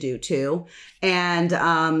we should do too. And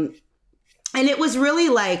it was really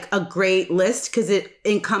like a great list because it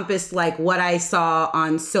encompassed like what I saw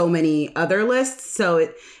on so many other lists. So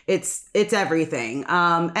it's everything.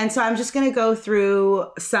 And so I'm just going to go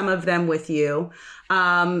through some of them with you.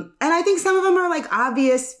 And I think some of them are like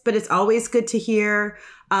obvious, but it's always good to hear.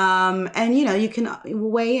 And you know, you can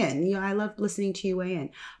weigh in. You know, I love listening to you weigh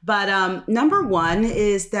in. But number one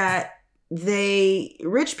is that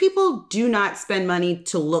rich people do not spend money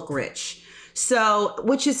to look rich. So,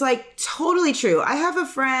 which is like totally true. I have a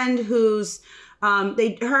friend who's,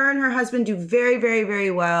 her and her husband do very, very,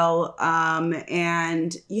 very well.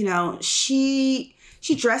 And you know, she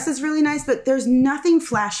dresses really nice, but there's nothing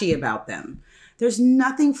flashy about them.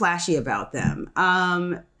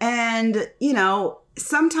 And you know,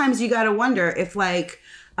 sometimes you got to wonder if like,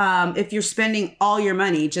 if you're spending all your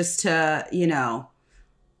money just to, you know,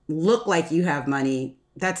 look like you have money,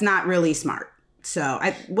 that's not really smart. So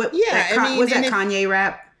was that Kanye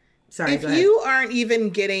rap? Sorry. If you aren't even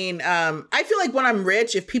getting, I feel like when I'm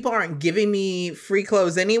rich, if people aren't giving me free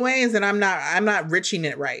clothes anyways, then I'm not riching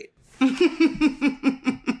it right.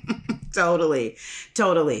 Totally.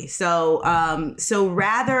 So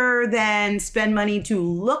rather than spend money to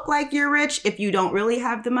look like you're rich, if you don't really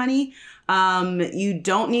have the money, you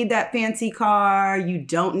don't need that fancy car. You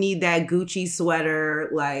don't need that Gucci sweater.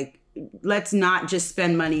 Like, let's not just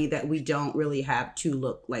spend money that we don't really have to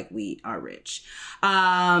look like we are rich.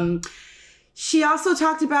 She also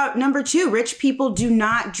talked about number 2, rich people do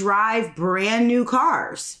not drive brand new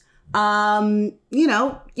cars. You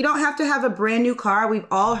don't have to have a brand new car. We've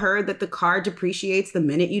all heard that the car depreciates the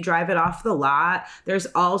minute you drive it off the lot. There's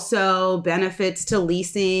also benefits to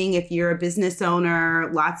leasing if you're a business owner,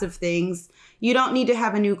 lots of things. You don't need to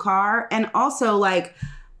have a new car. And also, like,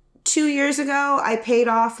 2 years ago, I paid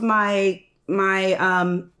off my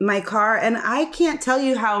car, and I can't tell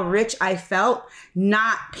you how rich I felt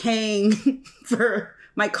not paying for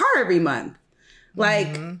my car every month. Like,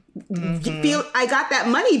 I got that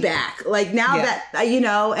money back. Like, now that,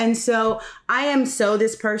 and so I am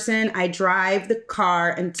this person. I drive the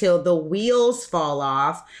car until the wheels fall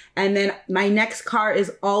off. And then my next car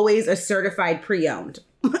is always a certified pre-owned.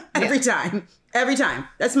 Every time.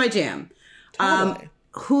 That's my jam. Totally.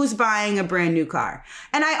 Who's buying a brand new car?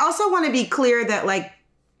 And I also want to be clear that, like,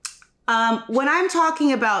 when I'm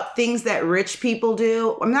talking about things that rich people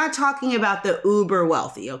do, I'm not talking about the uber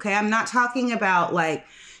wealthy, okay? I'm not talking about, like,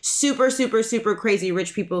 super, super, super crazy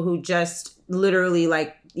rich people who just literally,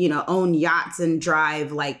 like, own yachts and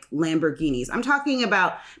drive, like, Lamborghinis. I'm talking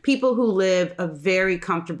about people who live a very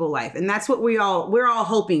comfortable life. And that's what we're all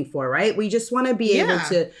hoping for, right? We just want to be able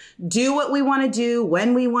to do what we want to do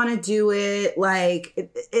when we want to do it.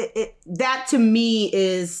 Like, that to me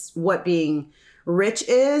is what being rich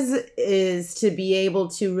is to be able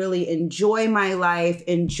to really enjoy my life,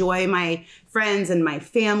 enjoy my friends and my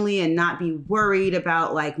family, and not be worried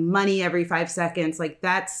about, like, money every 5 seconds. Like,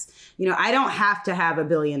 that's, I don't have to have $1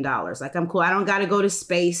 billion. Like, I'm cool. I don't got to go to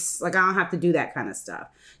space. Like, I don't have to do that kind of stuff.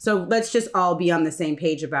 So let's just all be on the same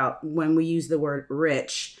page about when we use the word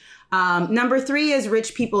rich. Number 3 is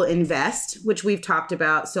rich people invest, which we've talked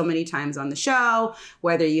about so many times on the show.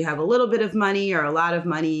 Whether you have a little bit of money or a lot of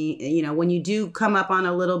money, when you do come up on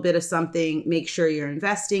a little bit of something, make sure you're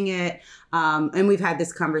investing it. And we've had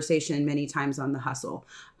this conversation many times on The Hustle.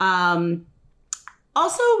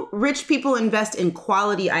 Also, rich people invest in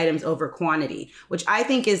quality items over quantity, which I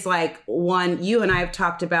think is, like, one, you and I have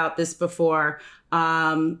talked about this before.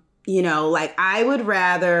 Like, I would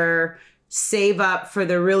rather save up for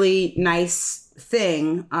the really nice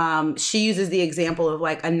thing. She uses the example of,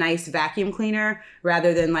 like, a nice vacuum cleaner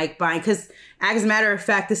rather than, like, buying, because as a matter of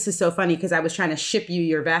fact, this is so funny because I was trying to ship you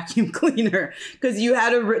your vacuum cleaner because do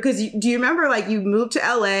you remember, like, you moved to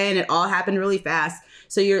LA and it all happened really fast.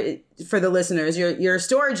 So for the listeners, your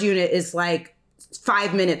storage unit is, like,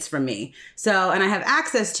 5 minutes from me. So, and I have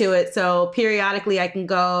access to it. So periodically I can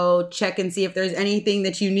go check and see if there's anything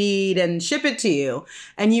that you need and ship it to you.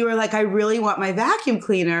 And you were like, I really want my vacuum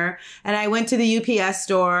cleaner. And I went to the UPS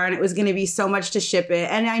store and it was going to be so much to ship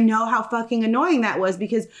it. And I know how fucking annoying that was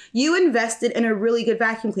because you invested in a really good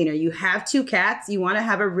vacuum cleaner. You have 2 cats. You want to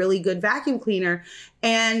have a really good vacuum cleaner.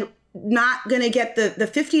 And not going to get the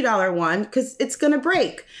 $50 one because it's going to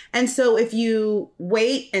break. And so if you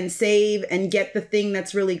wait and save and get the thing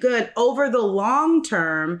that's really good over the long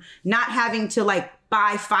term, not having to, like,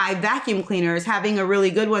 buy 5 vacuum cleaners, having a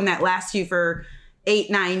really good one that lasts you for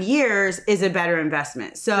 8-9 years is a better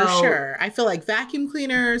investment. So for sure. I feel like vacuum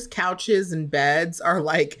cleaners, couches, and beds are,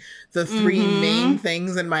 like, the 3 main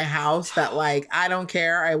things in my house that, like, I don't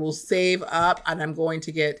care. I will save up and I'm going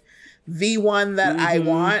to get the one that I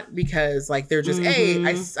want because, like, they're just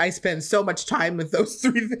I spend so much time with those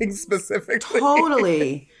 3 things specifically.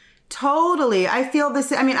 Totally. I feel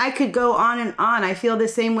this. I mean, I could go on and on. I feel the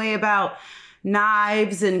same way about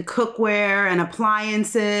knives and cookware and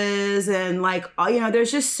appliances and, like,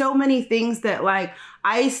 there's just so many things that, like,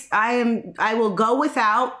 I will go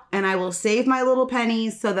without and I will save my little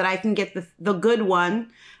pennies so that I can get the good one.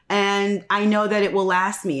 And I know that it will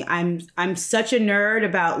last me. I'm such a nerd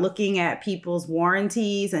about looking at people's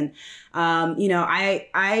warranties. And,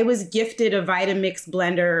 I was gifted a Vitamix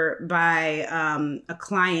blender by a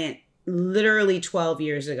client literally 12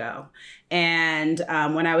 years ago. And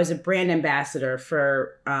when I was a brand ambassador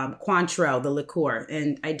for Cointreau, the liqueur,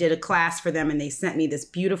 and I did a class for them and they sent me this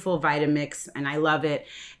beautiful Vitamix and I love it.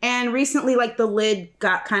 And recently, like, the lid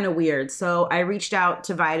got kind of weird. So I reached out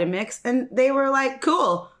to Vitamix and they were like,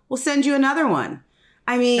 cool. We'll send you another one.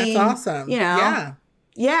 I mean, that's awesome.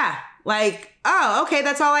 Yeah. Like, oh, okay.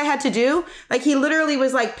 That's all I had to do. Like, he literally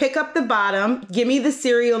was like, pick up the bottom, give me the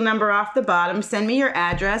serial number off the bottom, send me your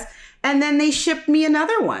address. And then they shipped me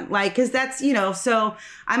another one, like, because that's, so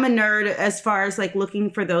I'm a nerd as far as like looking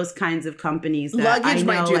for those kinds of companies. That luggage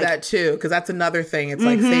might do that too, because that's another thing. It's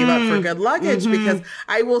like save up for good luggage, because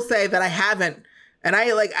I will say that I haven't. And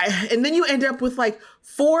and then you end up with like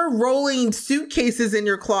 4 rolling suitcases in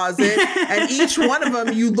your closet, and each one of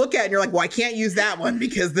them you look at and you're like, well, I can't use that one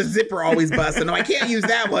because the zipper always busts. And no, I can't use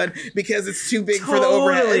that one because it's too big for the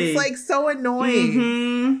overhead. It's like so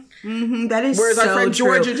annoying. That is Whereas so our friend true.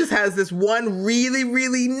 Georgia just has this one really,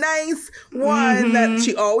 really nice one that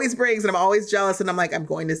she always brings, and I'm always jealous. And I'm like, I'm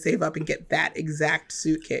going to save up and get that exact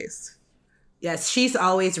suitcase. Yes, she's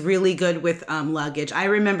always really good with luggage. I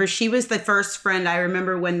remember she was the first friend. I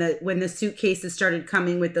remember when the suitcases started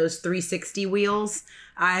coming with those 360 wheels.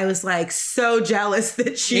 I was like so jealous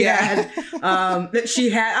that she had.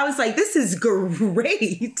 I was like, this is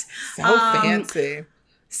great. So fancy.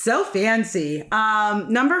 So fancy.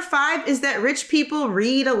 Number 5 is that rich people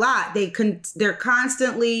read a lot. They're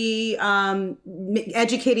constantly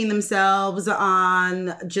educating themselves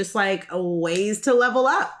on just like ways to level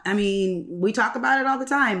up. I mean, we talk about it all the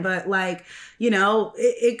time, but like,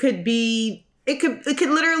 it could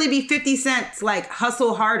literally be 50 cents, like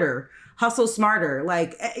hustle harder, hustle smarter,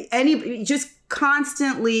 like just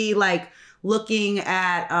constantly like looking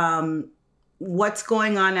at, what's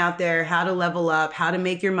going on out there, how to level up, how to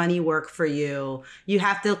make your money work for you. You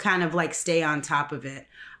have to kind of like stay on top of it.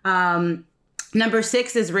 Number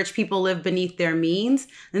 6 is rich people live beneath their means.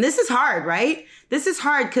 And this is hard, right? This is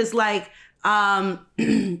hard because like, I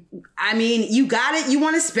mean, you got it. You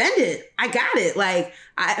want to spend it. I got it. Like,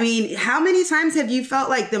 I mean, how many times have you felt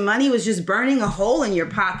like the money was just burning a hole in your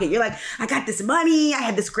pocket? You're like, I got this money. I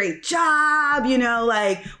had this great job,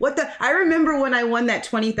 like I remember when I won that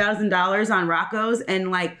 $20,000 on Rocco's, and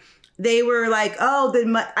like, they were like,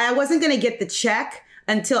 I wasn't going to get the check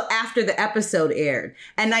until after the episode aired.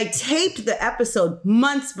 And I taped the episode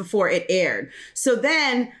months before it aired. So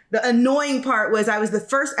then the annoying part was I was the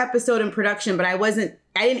first episode in production, but I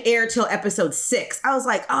didn't air till episode 6. I was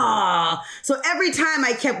like, So every time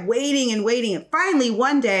I kept waiting and waiting. And finally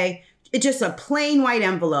one day, it's just a plain white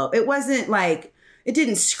envelope. It wasn't like, it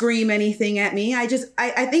didn't scream anything at me. I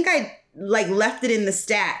think I like left it in the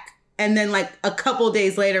stack. And then like a couple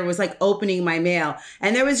days later was like opening my mail.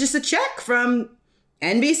 And there was just a check from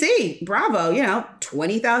NBC, Bravo,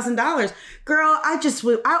 $20,000. Girl,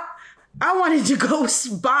 I wanted to go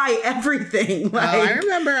buy everything. Like, I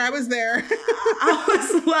remember, I was there. I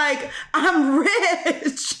was like, I'm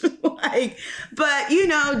rich. Like, but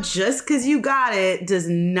just because you got it does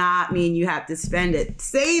not mean you have to spend it.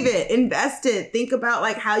 Save it, invest it. Think about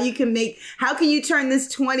like how can you turn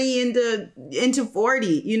this 20 into 40?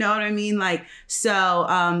 You know what I mean? Like,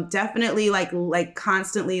 so definitely like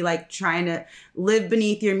constantly like trying to live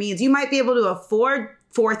beneath your means. You might be able to afford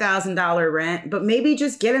 $4,000 rent, but maybe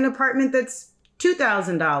just get an apartment that's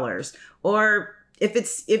 $2,000. Or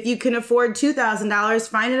if you can afford $2,000,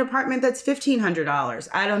 find an apartment that's $1,500.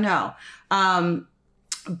 I don't know.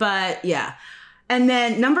 But yeah. And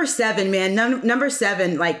then number 7, man, number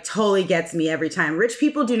 7, like totally gets me every time. Rich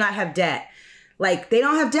people do not have debt. Like they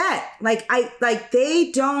don't have debt.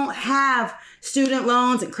 They don't have student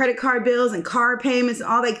loans and credit card bills and car payments and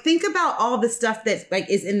all. Like, think about all the stuff that like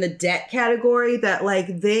is in the debt category that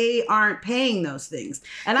like they aren't paying those things.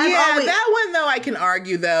 And that one though, I can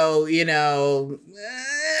argue though,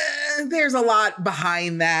 there's a lot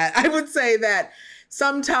behind that. I would say that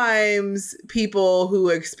sometimes people who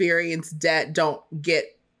experience debt don't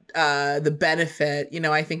get the benefit.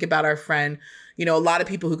 I think about our friend, a lot of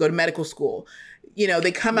people who go to medical school,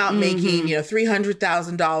 they come out making,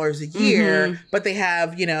 $300,000 a year, but they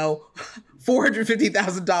have,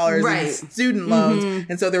 $450,000 in student loans.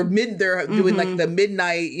 And so they're doing like the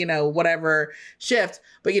midnight, whatever shift.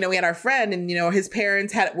 But, we had our friend and, his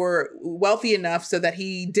parents were wealthy enough so that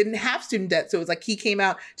he didn't have student debt. So it was like he came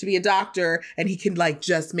out to be a doctor and he can like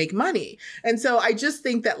just make money. And so I just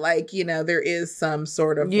think that like, there is some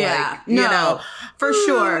sort of for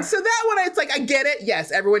sure. So that one, it's like, I get it.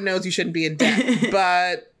 Yes, everyone knows you shouldn't be in debt,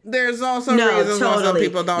 but there's also reasons why some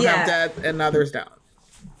people don't have debt and others don't.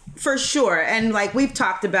 For sure. And like we've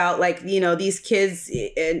talked about like, these kids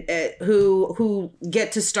who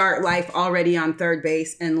get to start life already on third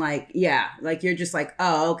base and like, like you're just like,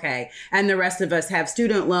 oh, okay. And the rest of us have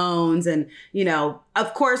student loans and,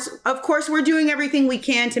 of course, we're doing everything we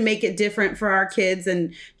can to make it different for our kids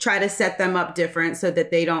and try to set them up different so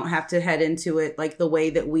that they don't have to head into it like the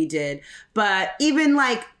way that we did. But even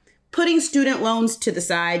like, putting student loans to the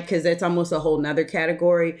side, because it's almost a whole nother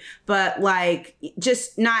category, but like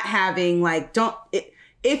just not having like,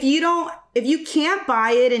 if you can't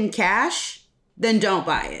buy it in cash, then don't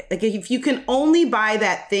buy it. Like if you can only buy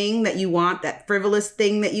that thing that you want, that frivolous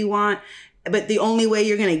thing that you want, but the only way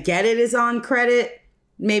you're going to get it is on credit,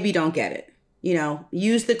 maybe don't get it. You know,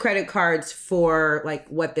 use the credit cards for like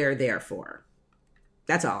what they're there for.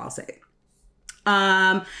 That's all I'll say.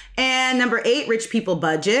 And number 8, rich people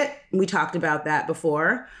budget. We talked about that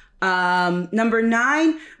before. Number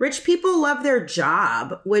 9, rich people love their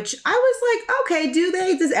job, which I was like, okay, do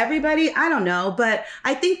they? Does everybody? I don't know. But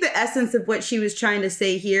I think the essence of what she was trying to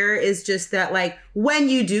say here is just that, like, when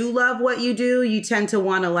you do love what you do, you tend to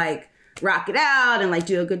want to like rock it out and like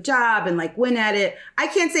do a good job and like win at it. I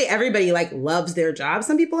can't say everybody like loves their job.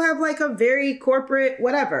 Some people have like a very corporate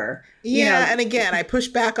whatever. Yeah. You know? And again, I push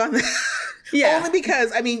back on that. Yeah. Only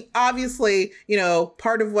because, I mean, obviously, you know,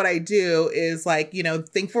 part of what I do is like, you know,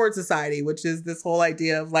 Think Forward Society, which is this whole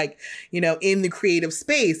idea of like, you know, in the creative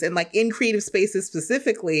space and like in creative spaces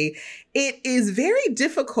specifically, it is very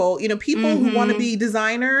difficult. You know, people who want to be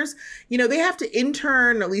designers, you know, they have to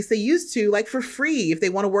intern, or at least they used to, like for free if they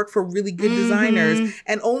want to work for really good designers.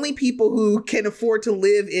 And only people who can afford to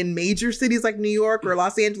live in major cities like New York or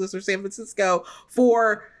Los Angeles or San Francisco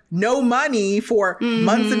for no money for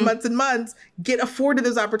months and months and months get afforded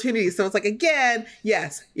those opportunities. So it's like, again,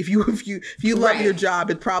 yes, if you love your job,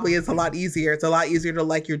 it probably is a lot easier. It's a lot easier to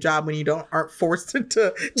like your job when you aren't forced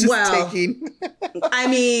to just taking. I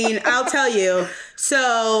mean, I'll tell you.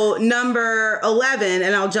 So number 11,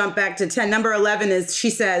 and I'll jump back to 10. Number 11 is, she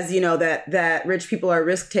says, you know, that rich people are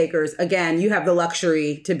risk takers. Again, you have the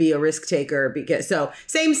luxury to be a risk taker because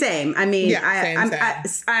same. I mean, I'm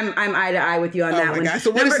eye to eye with you on that one. God.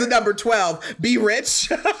 So what is the number 12? Be rich.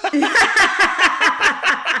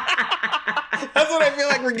 That's what I feel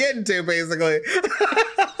like we're getting to, basically.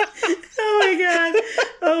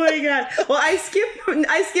 Oh my god. Well, I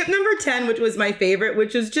skipped number 10, which was my favorite,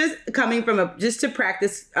 which was just coming from just to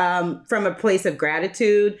practice from a place of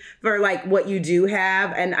gratitude for like what you do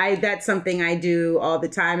have. And that's something I do all the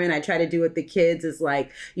time, and I try to do with the kids is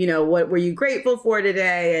like, you know, what were you grateful for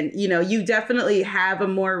today? And you know, you definitely have a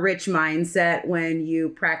more rich mindset when you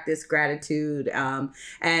practice gratitude. And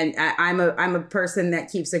I'm a person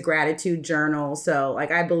that keeps a gratitude journal, so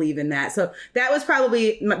like I believe in that. So that was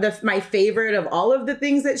probably my favorite of all of the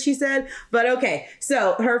things that she said. But okay,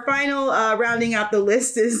 so her final rounding out the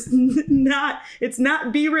list is it's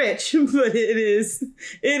not be rich, but it is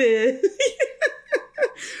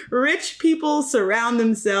rich people surround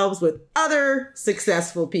themselves with other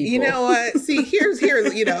successful people. You know what? See, here's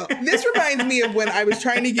you know, this reminds me of when I was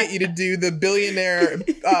trying to get you to do the billionaire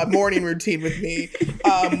morning routine with me,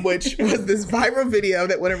 which was this viral video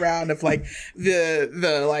that went around of like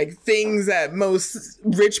the like things that most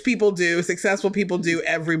rich people do, successful people do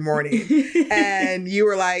every morning. And you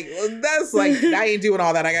were like, well, that's like, I ain't doing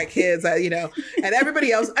all that. I got kids, you know, and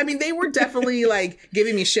everybody else. I mean, they were definitely like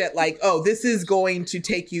giving me shit like, oh, this is going to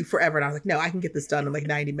take you forever. And I was like, no, I can get this done in like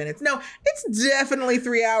 90 minutes. No, it's definitely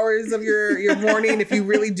 3 hours of your morning if you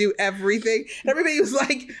really do everything. And everybody was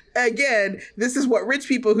like, again, this is what rich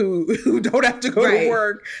people who don't have to go to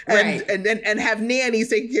work and have nannies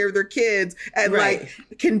taking care of their kids and like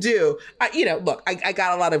can do. You know, look, I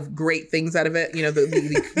got a lot of great things out of it. You know,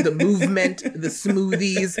 the movement, the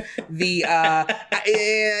smoothies,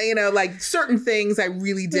 you know, like certain things I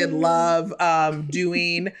really did love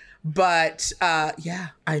doing. But yeah,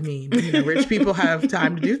 I mean, you know, rich people have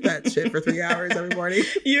time to do that shit for 3 hours every morning.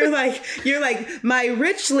 You're like, my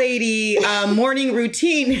rich lady morning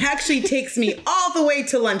routine actually takes me all the way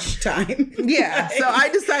to lunchtime. Yeah, so I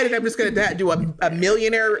decided I'm just going to do a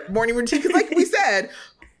millionaire morning routine because, like we said,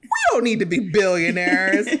 we don't need to be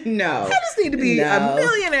billionaires. No. I just need to be a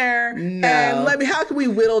millionaire. No. And how can we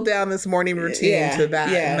whittle down this morning routine to that?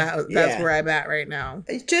 Yeah. And that's where I'm at right now.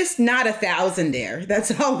 Just not 1,000-aire.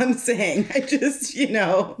 That's all I'm saying. I just, you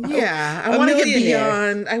know. Yeah. I want to get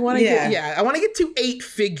beyond. I want to get to 8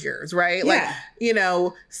 figures, right? Like, you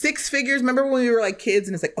know, 6 figures. Remember when we were like kids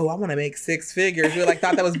and it's like, oh, I want to make 6 figures. We were like,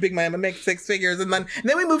 thought that was big money. I'm going to make 6 figures. And then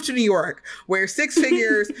we moved to New York where 6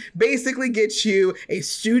 figures basically gets you a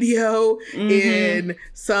studio in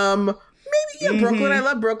some, maybe, you know, Brooklyn. I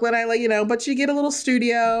love Brooklyn. I like, you know, but you get a little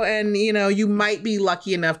studio and, you know, you might be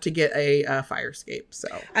lucky enough to get a fire escape. So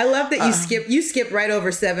I love that you skip right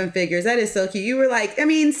over 7 figures. That is so cute. You were like, I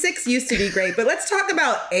mean, 6 used to be great, but let's talk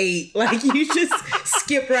about 8. Like you just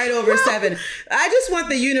skip right over 7. I just want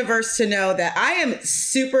the universe to know that I am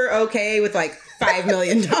super okay with like $5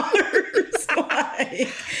 million. Okay.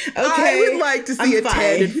 I would like to see I'm a 10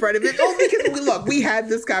 fine. in front of it. Only because we had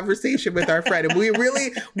this conversation with our friend and we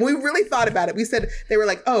really thought about it. We said, they were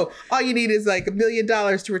like, oh, all you need is like $1 million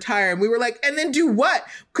to retire. And we were like, and then do what?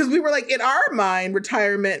 Because we were like, in our mind,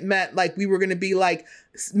 retirement meant like we were going to be like,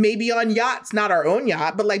 maybe on yachts, not our own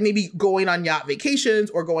yacht, but like maybe going on yacht vacations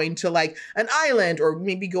or going to like an island or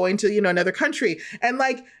maybe going to, another country. And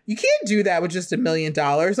like, you can't do that with just $1 million.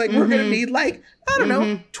 Like we're going to need like, I don't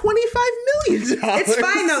know, $25 million.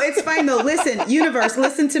 It's fine though. Listen, universe,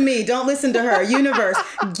 listen to me. Don't listen to her. Universe,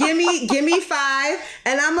 give me 5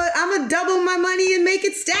 and I'm a double my money and make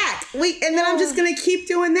it stacked. And then I'm just going to keep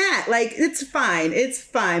doing that. Like, it's fine. It's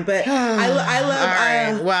fine. But I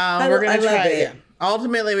love, all right. We're going to try it. Yeah.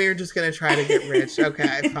 Ultimately, we were just going to try to get rich.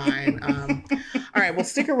 Okay, fine. All right, well,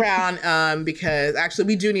 stick around because actually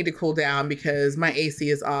we do need to cool down because my AC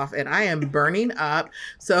is off and I am burning up.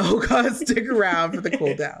 So stick around for the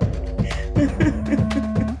cool down.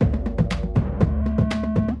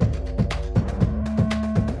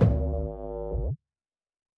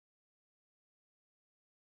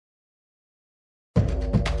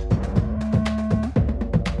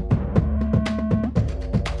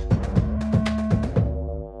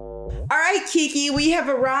 Kiki, we have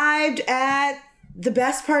arrived at the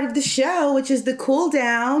best part of the show, which is the cool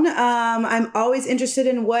down. I'm always interested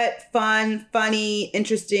in what fun, funny,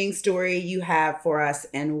 interesting story you have for us.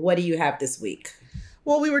 And what do you have this week?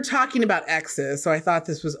 Well, we were talking about exes, so I thought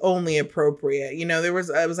this was only appropriate. It was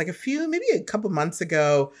like maybe a couple months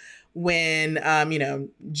ago when,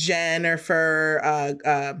 Jennifer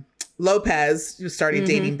Lopez started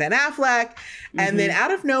dating Ben Affleck. And then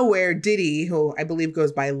out of nowhere, Diddy, who I believe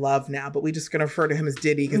goes by Love now, but we're just going to refer to him as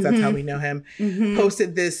Diddy because that's how we know him,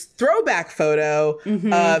 posted this throwback photo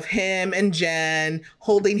of him and Jen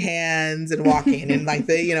holding hands and walking. And like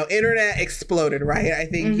the, internet exploded, right? I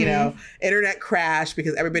think, internet crashed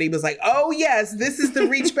because everybody was like, oh, yes, this is the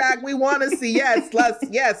reach back we want to see. Yes,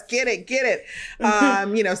 get it.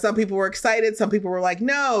 Some people were excited. Some people were like,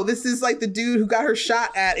 no, this is like the dude who got her shot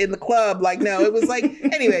at in the club. Like, no, it was like,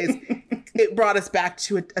 anyways, it brought us back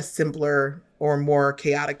to a simpler or more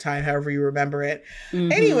chaotic time, however you remember it.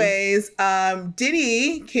 Anyways,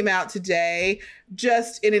 Diddy came out today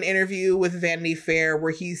just in an interview with Vanity Fair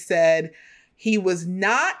where he said he was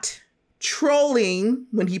not trolling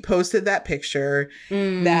when he posted that picture,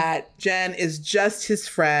 that Jen is just his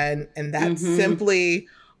friend, and that's simply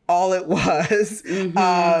all it was.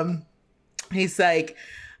 He's like,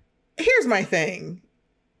 here's my thing.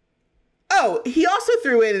 Oh, he also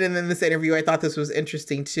threw in this interview, I thought this was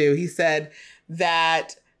interesting too. He said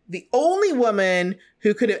that the only woman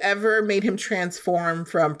who could have ever made him transform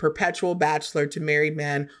from perpetual bachelor to married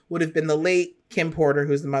man would have been the late Kim Porter,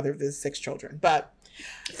 who's the mother of his 6 children. But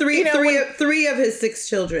three of his 6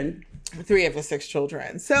 children. 3 of his 6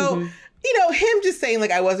 children. So, him just saying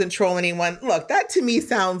like, I wasn't trolling anyone. Look, that to me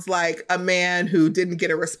sounds like a man who didn't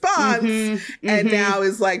get a response and now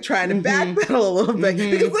is like trying to backpedal a little bit.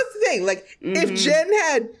 Because let's think, like if Jen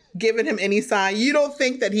had given him any sign, you don't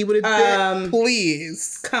think that he would have been,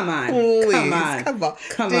 please. Come on.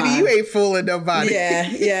 Diddy, you ain't fooling nobody. Yeah.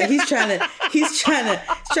 He's trying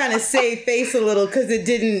to save face a little because it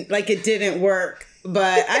didn't work.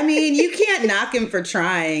 But I mean, you can't knock him for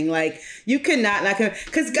trying. Like, you cannot knock him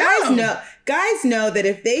because guys know that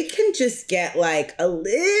if they can just get like a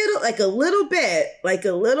little bit,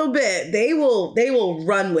 they will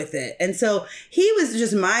run with it. And so he was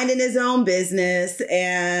just minding his own business,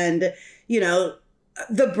 and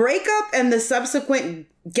the breakup and the subsequent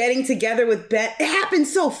getting together with Ben, it happened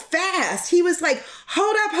so fast. He was like,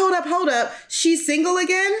 hold up. She's single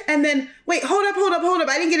again? And then, wait, hold up.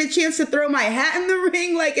 I didn't get a chance to throw my hat in the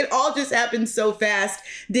ring. Like, it all just happened so fast.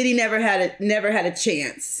 Diddy never had a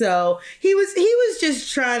chance. So he was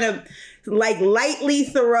just trying to like lightly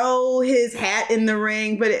throw his hat in the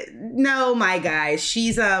ring. But no, my guy,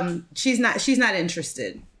 she's not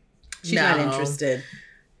interested. She's not interested.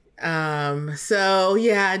 So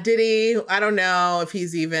yeah, Diddy, I don't know if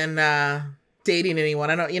he's even dating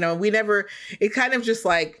anyone. I don't, it kind of just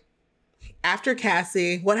like after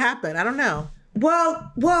Cassie, what happened? I don't know.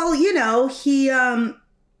 Well, he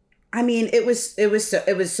I mean, it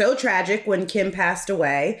was so tragic when Kim passed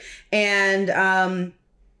away, and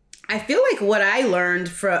I feel like what I learned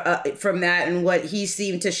from that and what he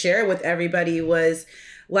seemed to share with everybody was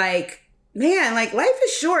like, man, like, life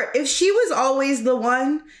is short. If she was always the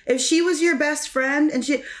one, if she was your best friend and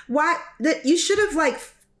you should have, like,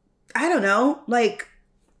 I don't know, like,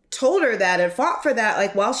 told her that and fought for that,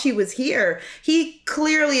 like, while she was here. He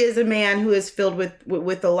clearly is a man who is filled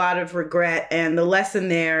with a lot of regret. And the lesson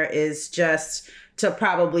there is just to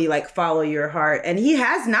probably like follow your heart. And he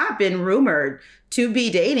has not been rumored to be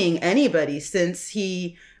dating anybody since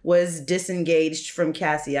he was disengaged from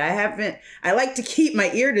Cassie. I like to keep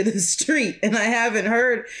my ear to the street, and I haven't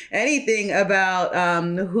heard anything about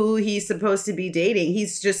who he's supposed to be dating.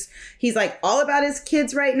 He's like all about his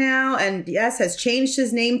kids right now, and yes, has changed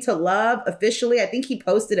his name to Love officially. I think he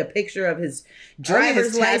posted a picture of his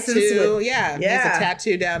driver's license. He has a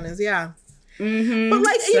tattoo down his, Mm-hmm. But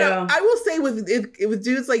like, you know, I will say with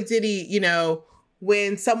dudes like Diddy, you know,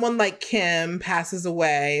 when someone like Kim passes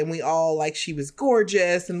away and we all like, she was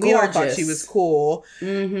gorgeous and we all thought she was cool.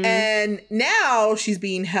 Mm-hmm. And now she's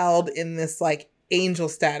being held in this like angel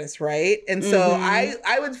status, right? And so I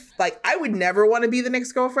would never want to be the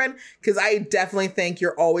next girlfriend, because I definitely think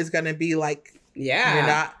you're always going to be like,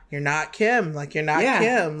 you're not Kim. Like, you're not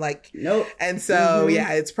Kim. Like, nope. And so,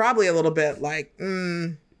 it's probably a little bit like,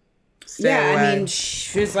 stay away. I mean,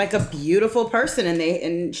 she was like a beautiful person,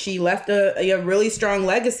 and she left a really strong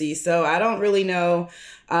legacy. So I don't really know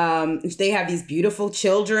if they have these beautiful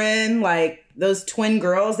children, like those twin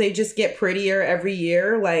girls. They just get prettier every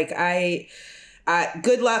year. Like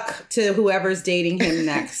good luck to whoever's dating him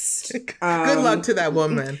next. Good luck to that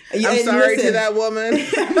woman. I'm sorry to that woman.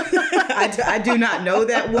 I do not know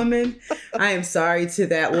that woman. I am sorry to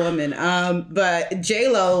that woman. But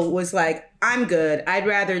J-Lo was like, I'm good. I'd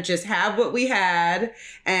rather just have what we had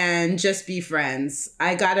and just be friends.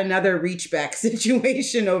 I got another reach back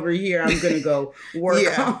situation over here I'm going to go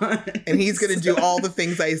work on. And he's going to do all the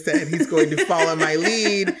things I said. He's going to follow my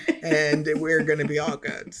lead, and we're going to be all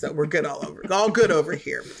good. So we're good all good over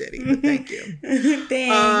here, Diddy. Thank you.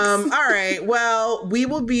 Thanks. All right. Well, we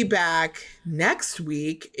will be back next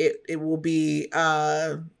week. It will be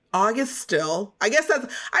August still. I guess I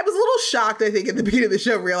was a little shocked, I think, at the beginning of the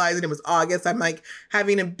show, realizing it was August. I'm like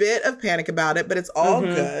having a bit of panic about it, but it's all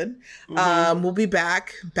good. We'll be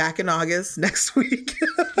back in August next week.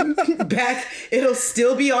 It'll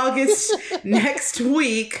still be August next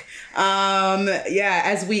week.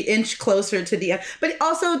 As we inch closer to the end. But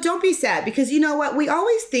also, don't be sad, because you know what? We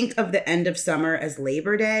always think of the end of summer as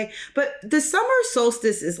Labor Day, but the summer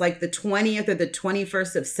solstice is like the 20th or the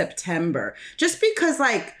 21st of September. Just because,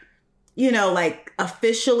 like, you know, like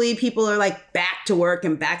officially people are like back to work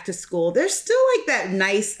and back to school. There's still like that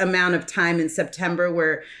nice amount of time in September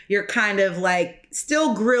where you're kind of like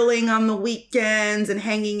still grilling on the weekends and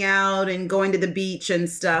hanging out and going to the beach and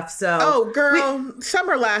stuff. So,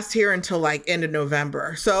 summer lasts here until like end of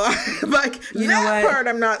November. So like you know that part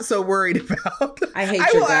I'm not so worried about.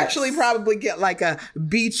 I will actually probably get like a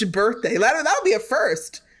beach birthday. That'll be a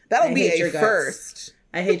first. That'll be a first.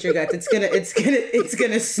 I hate your guts. It's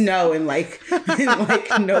gonna snow in like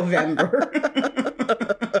November.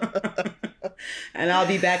 And I'll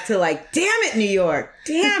be back to like, damn it, New York.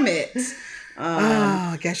 Damn it.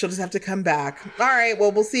 I guess you'll just have to come back. All right.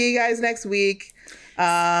 Well, we'll see you guys next week.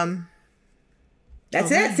 That's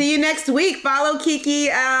it. See you next week. Follow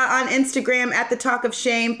Kiki on Instagram at The Talk of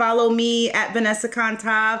Shame. Follow me at Vanessa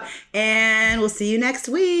Kontav. And we'll see you next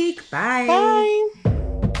week. Bye. Bye.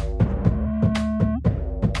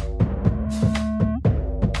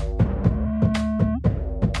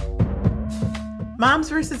 Moms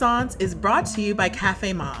vs. Aunts is brought to you by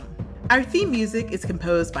Cafe Mom. Our theme music is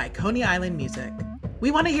composed by Coney Island Music.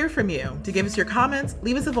 We want to hear from you. To give us your comments,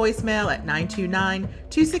 leave us a voicemail at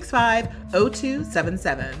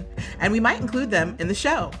 929-265-0277, and we might include them in the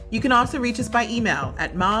show. You can also reach us by email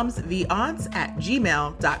at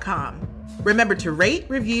momsvaunts@gmail.com. Remember to rate,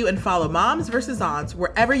 review, and follow Moms vs. Aunts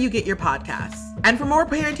wherever you get your podcasts. And for more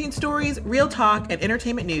parenting stories, real talk, and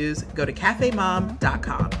entertainment news, go to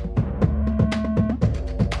cafemom.com.